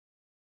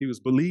 He was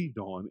believed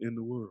on in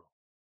the world.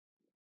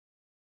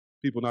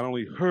 People not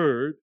only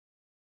heard,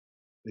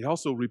 they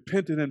also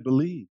repented and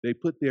believed. They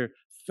put their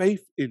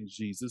faith in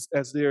Jesus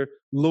as their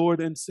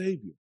Lord and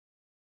Savior.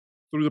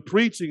 Through the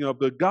preaching of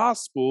the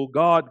gospel,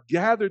 God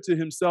gathered to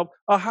himself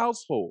a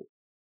household,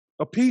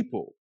 a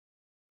people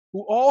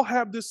who all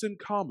have this in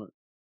common.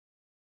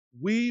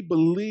 We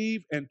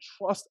believe and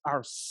trust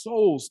our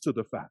souls to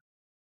the fact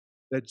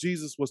that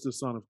Jesus was the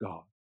Son of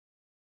God,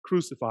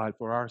 crucified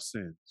for our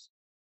sins,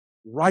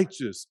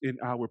 righteous in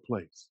our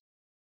place,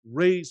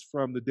 raised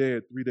from the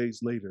dead 3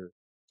 days later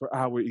for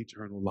our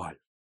eternal life.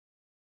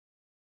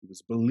 He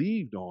was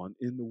believed on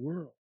in the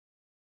world.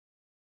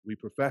 We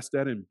profess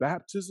that in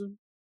baptism.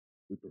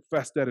 We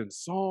profess that in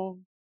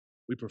song.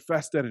 We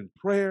profess that in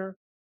prayer.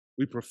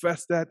 We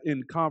profess that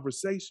in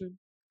conversation.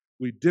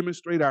 We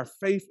demonstrate our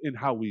faith in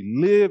how we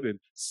live, in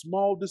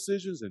small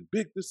decisions and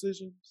big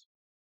decisions.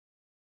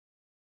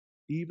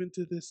 Even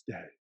to this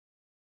day,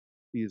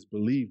 he is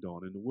believed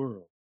on in the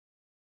world.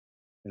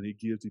 And he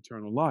gives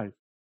eternal life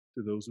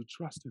to those who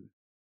trust in him.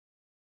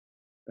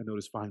 And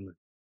notice finally,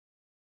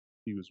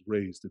 he was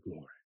raised to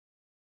glory.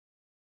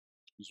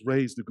 He was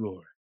raised to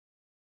glory.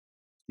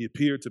 He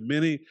appeared to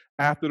many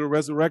after the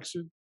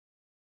resurrection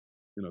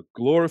in a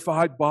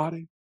glorified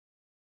body.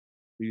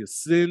 He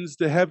ascends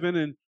to heaven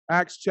in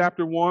Acts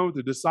chapter 1 with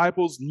the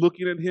disciples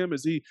looking at him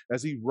as he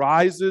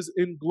rises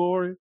in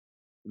glory. And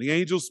the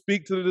angels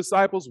speak to the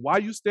disciples, why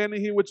are you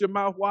standing here with your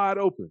mouth wide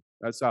open?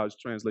 That's how it's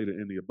translated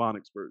in the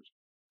Ebonics version.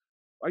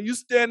 Why are you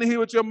standing here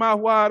with your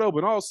mouth wide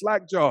open, all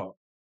slack-jawed?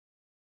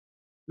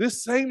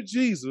 This same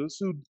Jesus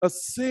who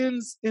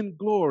ascends in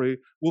glory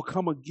will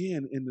come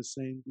again in the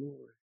same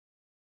glory.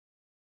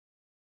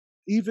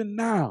 Even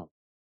now,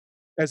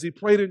 as he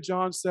prayed in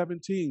John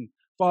 17,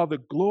 Father,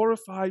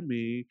 glorify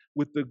me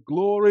with the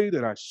glory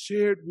that I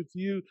shared with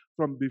you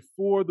from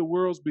before the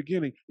world's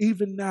beginning.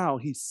 Even now,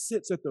 he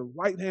sits at the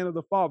right hand of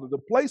the Father, the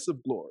place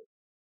of glory,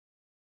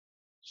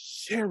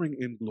 sharing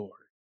in glory,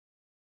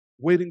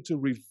 waiting to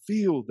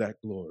reveal that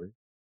glory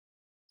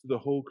to the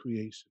whole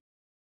creation.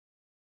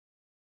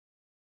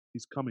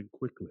 He's coming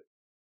quickly.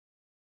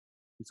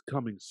 He's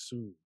coming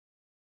soon.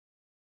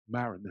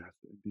 Maranatha,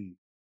 indeed.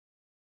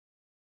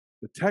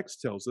 The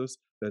text tells us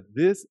that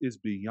this is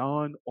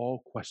beyond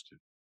all question.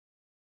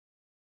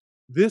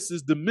 This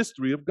is the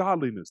mystery of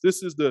godliness.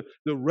 This is the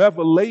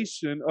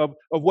revelation of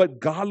what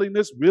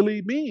godliness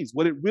really means,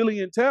 what it really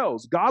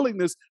entails.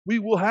 Godliness, we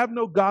will have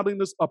no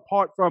godliness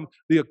apart from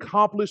the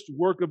accomplished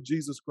work of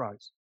Jesus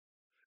Christ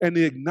and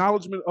the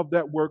acknowledgement of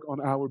that work on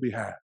our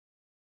behalf.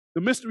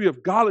 The mystery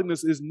of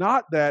godliness is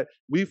not that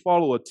we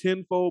follow a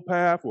 10-fold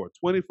path or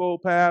a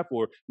 20-fold path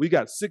or we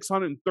got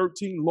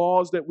 613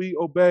 laws that we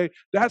obey.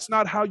 That's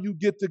not how you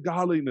get to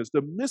godliness.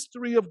 The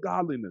mystery of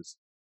godliness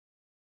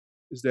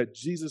is that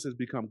Jesus has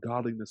become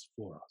godliness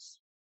for us.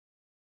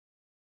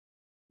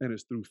 And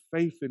it's through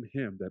faith in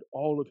him that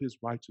all of his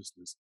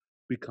righteousness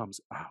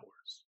becomes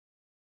ours.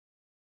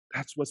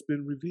 That's what's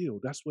been revealed.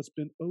 That's what's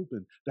been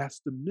opened.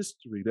 That's the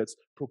mystery that's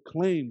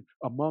proclaimed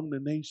among the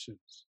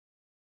nations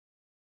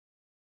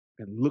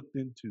and looked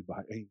into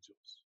by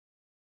angels.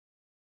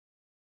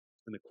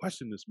 And the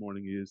question this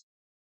morning is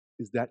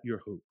that your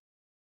hope?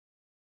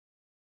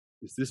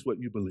 Is this what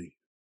you believe?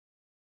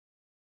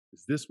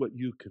 Is this what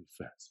you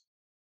confess?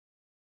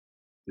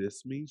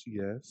 This means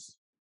yes.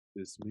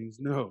 This means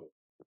no.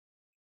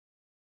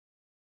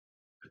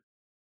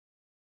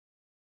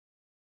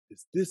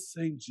 Is this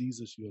same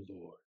Jesus your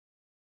Lord?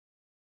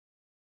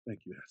 Thank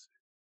you, Essie.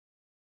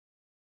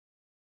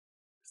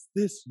 Is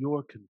this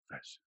your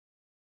confession?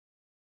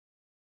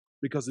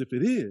 Because if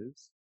it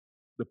is,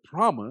 the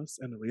promise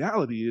and the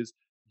reality is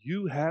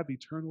you have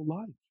eternal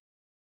life.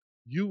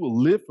 You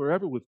will live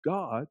forever with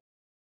God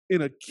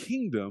in a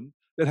kingdom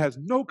that has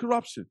no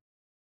corruption,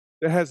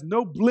 that has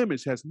no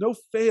blemish, has no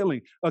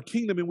failing, a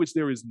kingdom in which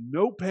there is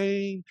no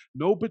pain,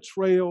 no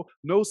betrayal,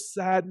 no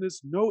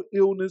sadness, no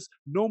illness,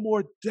 no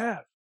more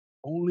death,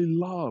 only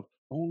love,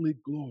 only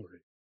glory.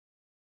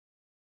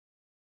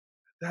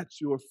 That's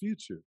your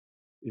future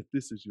if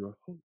this is your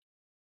hope.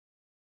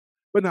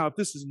 But now, if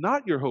this is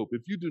not your hope,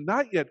 if you do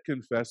not yet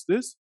confess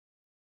this,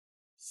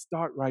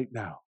 start right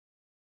now.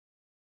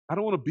 I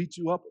don't want to beat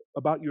you up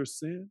about your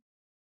sin.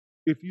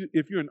 If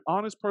you're an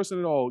honest person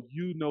at all,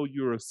 you know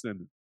you're a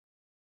sinner.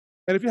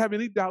 And if you have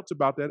any doubts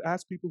about that,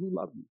 ask people who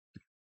love you.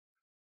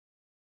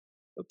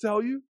 They'll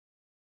tell you,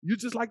 you're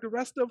just like the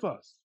rest of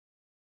us.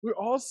 We're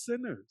all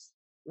sinners,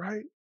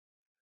 right?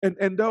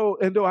 And though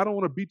I don't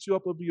want to beat you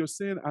up over your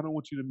sin, I don't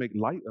want you to make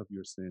light of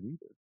your sin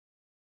either.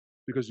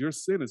 Because your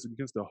sin is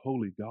against a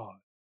holy God.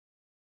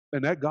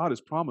 And that God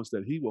has promised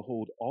that he will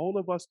hold all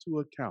of us to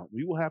account.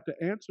 We will have to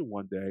answer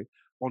one day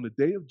on the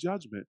day of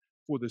judgment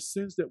for the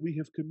sins that we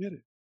have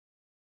committed.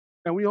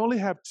 And we only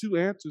have two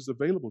answers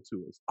available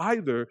to us.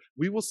 Either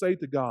we will say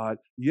to God,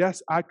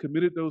 yes, I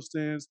committed those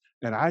sins,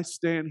 and I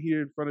stand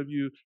here in front of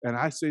you, and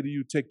I say to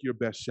you, take your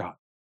best shot.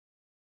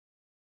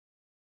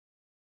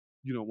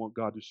 You don't want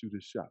God to shoot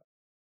his shot.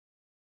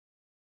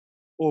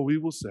 Or we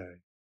will say,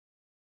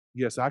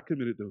 yes, I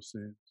committed those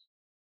sins,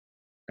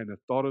 and the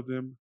thought of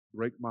them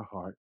break my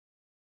heart.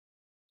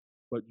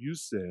 But you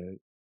said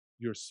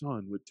your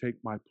son would take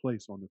my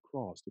place on the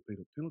cross to pay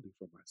the penalty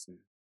for my sin.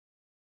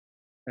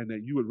 And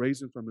that you would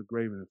raise him from the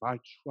grave. And if I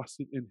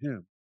trusted in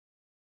him,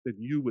 then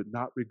you would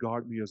not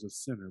regard me as a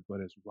sinner, but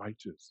as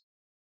righteous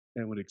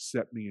and would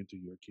accept me into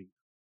your kingdom.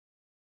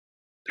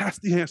 That's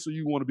the answer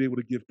you want to be able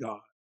to give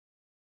God.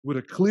 With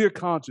a clear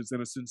conscience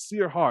and a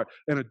sincere heart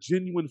and a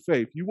genuine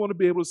faith. You want to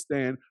be able to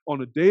stand on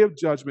the day of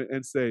judgment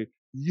and say,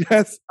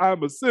 yes,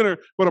 I'm a sinner,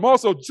 but I'm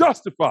also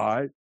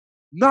justified,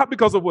 not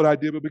because of what I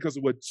did, but because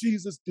of what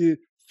Jesus did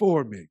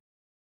for me.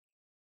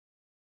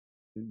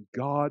 And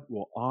God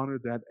will honor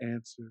that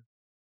answer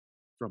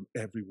from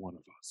every one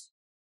of us.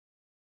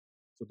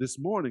 So this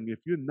morning, if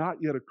you're not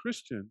yet a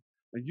Christian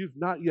and you've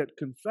not yet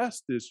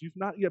confessed this, you've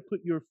not yet put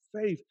your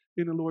faith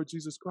in the Lord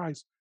Jesus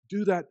Christ,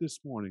 do that this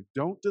morning.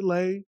 Don't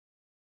delay.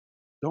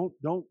 Don't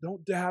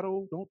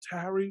daddle. Don't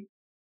tarry.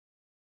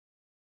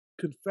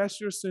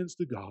 Confess your sins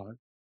to God.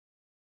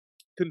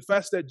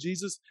 Confess that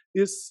Jesus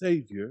is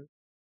Savior.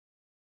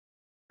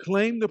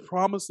 Claim the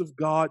promise of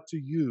God to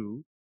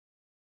you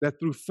that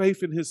through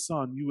faith in his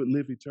Son, you would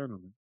live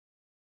eternally.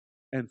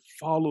 And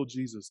follow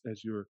Jesus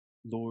as your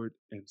Lord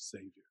and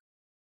Savior.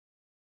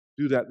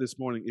 Do that this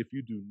morning. If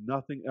you do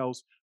nothing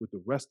else with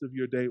the rest of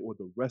your day or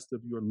the rest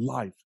of your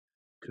life,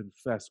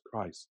 confess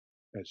Christ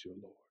as your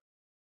Lord.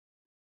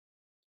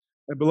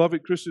 And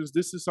beloved Christians,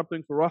 this is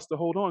something for us to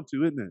hold on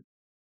to, isn't it?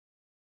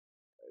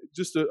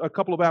 Just a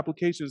couple of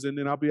applications and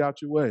then I'll be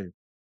out your way.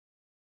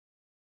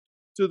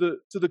 To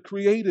the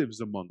creatives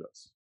among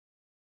us.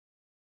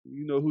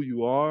 You know who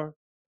you are.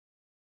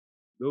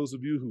 Those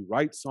of you who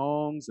write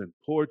songs and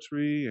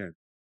poetry and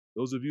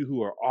those of you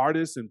who are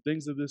artists and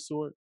things of this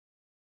sort.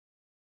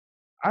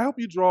 I hope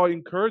you draw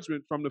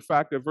encouragement from the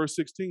fact that verse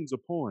 16 is a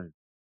poem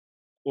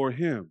or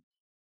hymn,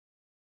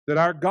 that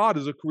our God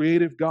is a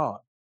creative God.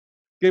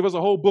 Gave us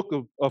a whole book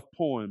of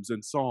poems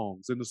and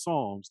songs in the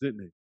Psalms,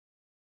 didn't he?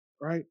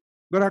 Right?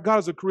 But our God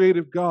is a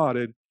creative God,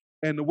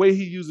 and the way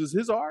he uses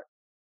his art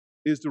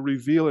is to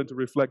reveal and to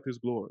reflect his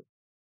glory.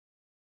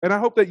 And I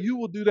hope that you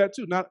will do that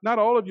too. Not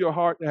all of your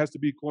art has to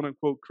be quote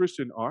unquote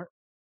Christian art.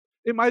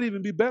 It might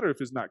even be better if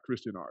it's not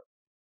Christian art.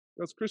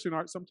 Because Christian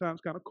art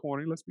sometimes kind of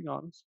corny, let's be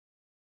honest.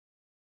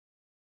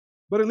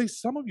 But at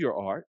least some of your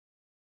art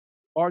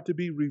are to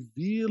be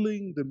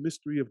revealing the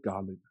mystery of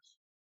godliness,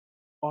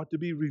 are to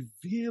be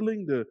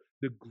revealing the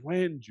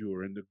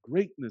grandeur and the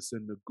greatness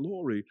and the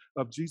glory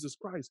of Jesus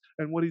Christ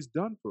and what he's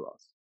done for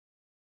us.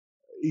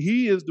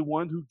 He is the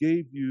one who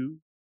gave you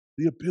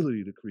the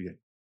ability to create.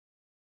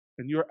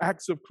 And your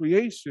acts of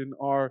creation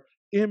are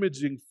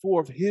imaging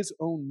forth his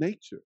own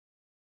nature.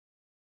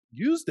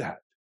 Use that.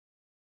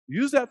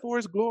 Use that for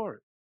his glory.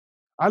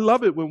 I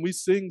love it when we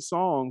sing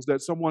songs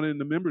that someone in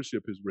the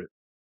membership has written.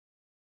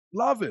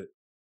 Love it.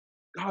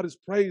 God is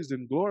praised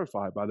and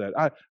glorified by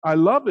that. I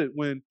love it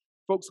when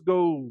folks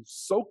go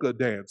soca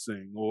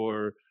dancing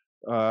or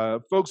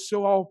folks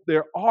show off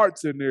their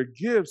arts and their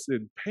gifts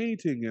in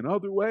painting and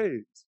other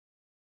ways.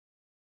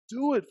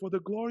 Do it for the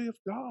glory of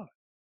God.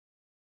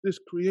 This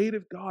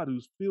creative God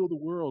who's filled the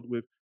world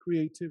with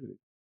creativity.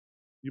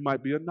 You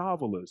might be a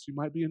novelist. You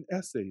might be an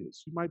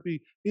essayist. You might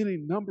be any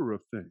number of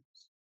things.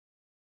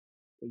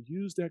 But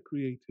use that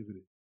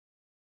creativity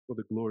for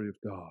the glory of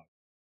God.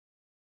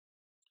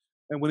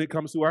 And when it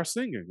comes to our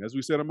singing, as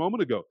we said a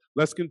moment ago,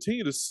 let's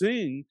continue to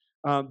sing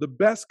the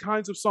best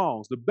kinds of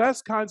songs. The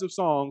best kinds of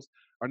songs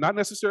are not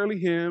necessarily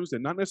hymns,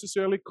 and not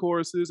necessarily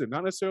choruses, and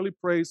not necessarily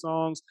praise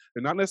songs,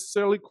 and not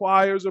necessarily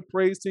choirs or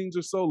praise teams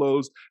or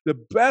solos. The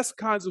best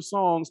kinds of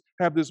songs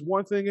have this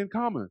one thing in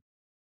common.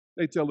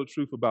 They tell the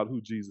truth about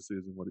who Jesus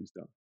is and what he's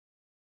done.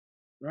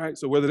 Right?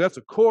 So whether that's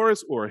a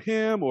chorus or a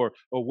hymn or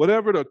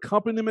whatever the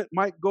accompaniment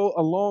might go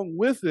along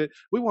with it,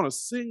 we want to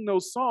sing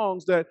those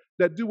songs that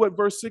do what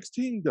verse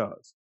 16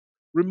 does.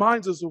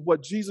 Reminds us of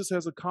what Jesus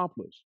has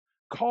accomplished.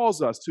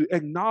 Calls us to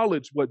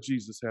acknowledge what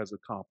Jesus has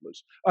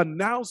accomplished.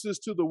 Announces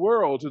to the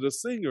world, to the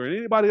singer, and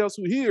anybody else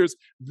who hears,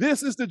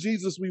 this is the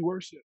Jesus we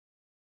worship.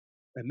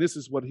 And this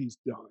is what he's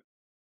done.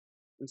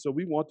 And so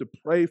we want to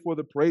pray for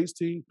the praise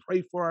team,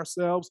 pray for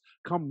ourselves,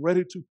 come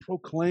ready to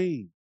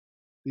proclaim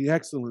the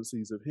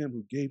excellencies of him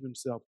who gave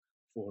himself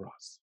for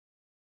us.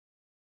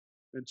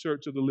 And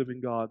Church of the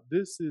Living God,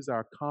 this is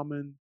our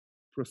common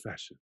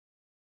profession.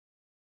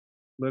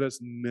 Let us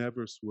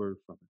never swerve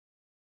from it.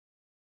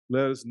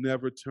 Let us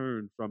never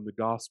turn from the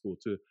gospel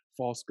to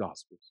false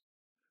gospels.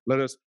 Let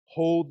us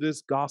hold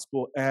this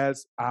gospel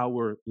as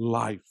our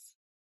life.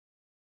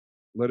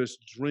 Let us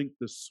drink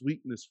the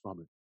sweetness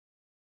from it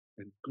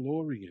and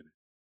glory in it,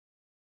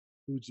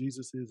 who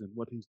Jesus is and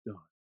what he's done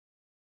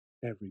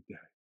every day.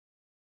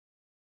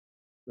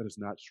 Let us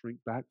not shrink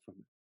back from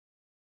it,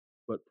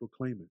 but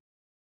proclaim it.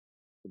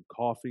 From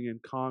coffee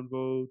and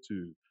convo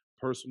to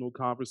personal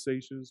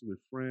conversations with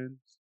friends,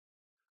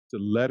 to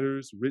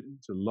letters written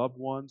to loved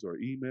ones or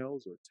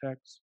emails or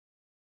texts.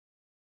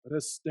 Let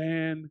us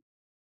stand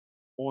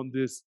on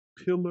this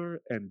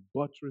pillar and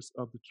buttress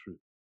of the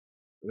truth.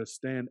 Let us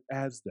stand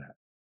as that,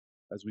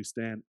 as we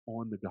stand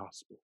on the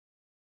gospel,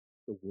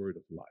 the word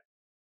of life.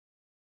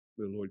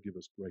 May the Lord give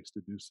us grace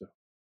to do so.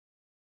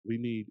 We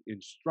need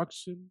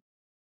instruction,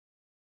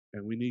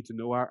 and we need to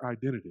know our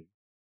identity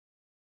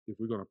if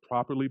we're going to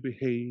properly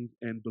behave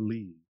and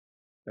believe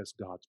as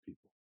God's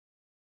people.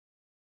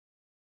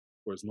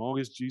 For as long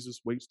as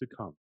Jesus waits to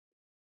come,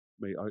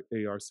 may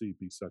ARC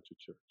be such a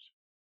church.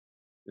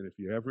 And if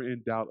you're ever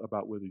in doubt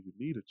about whether you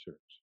need a church,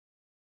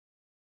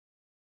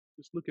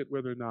 just look at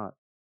whether or not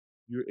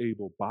you're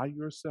able by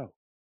yourself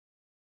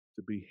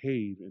to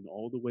behave in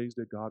all the ways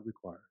that God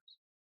requires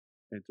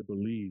and to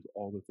believe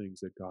all the things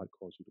that God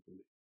calls you to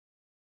believe.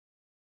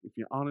 If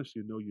you're honest,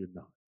 you know you're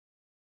not.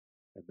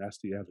 And that's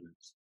the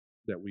evidence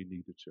that we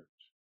need the church.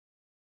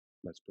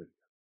 Let's pray together.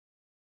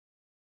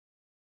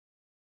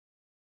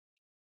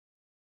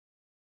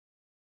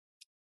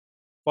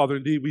 Father,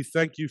 indeed, we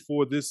thank you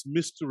for this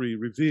mystery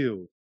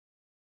revealed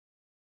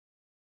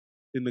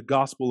in the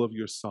gospel of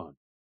your Son.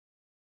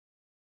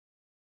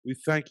 We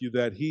thank you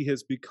that he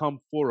has become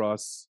for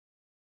us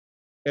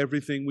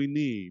everything we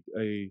need,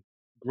 a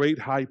great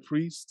high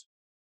priest,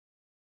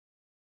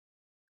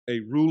 a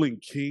ruling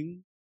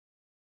king,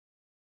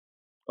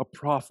 a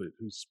prophet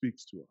who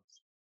speaks to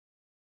us.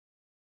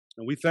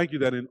 And we thank you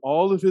that in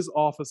all of his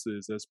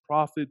offices as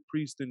prophet,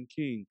 priest, and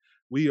king,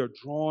 we are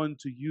drawn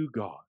to you,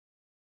 God,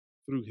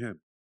 through him.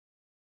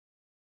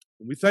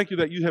 And we thank you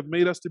that you have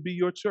made us to be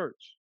your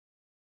church,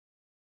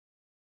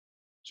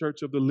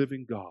 church of the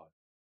living God,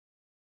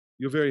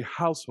 your very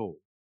household,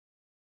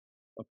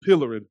 a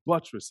pillar and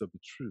buttress of the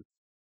truth.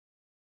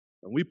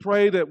 And we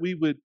pray that we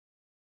would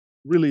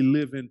really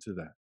live into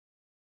that.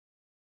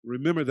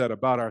 Remember that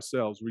about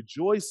ourselves.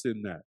 Rejoice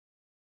in that.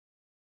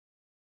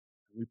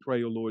 We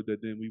pray, O Lord,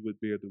 that then we would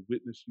bear the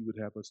witness you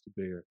would have us to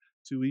bear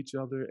to each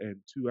other and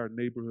to our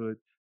neighborhood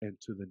and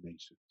to the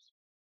nations.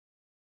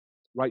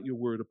 Write your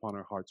word upon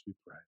our hearts, we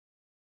pray.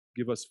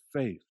 Give us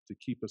faith to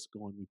keep us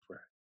going, we pray.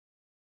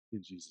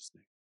 In Jesus'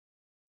 name.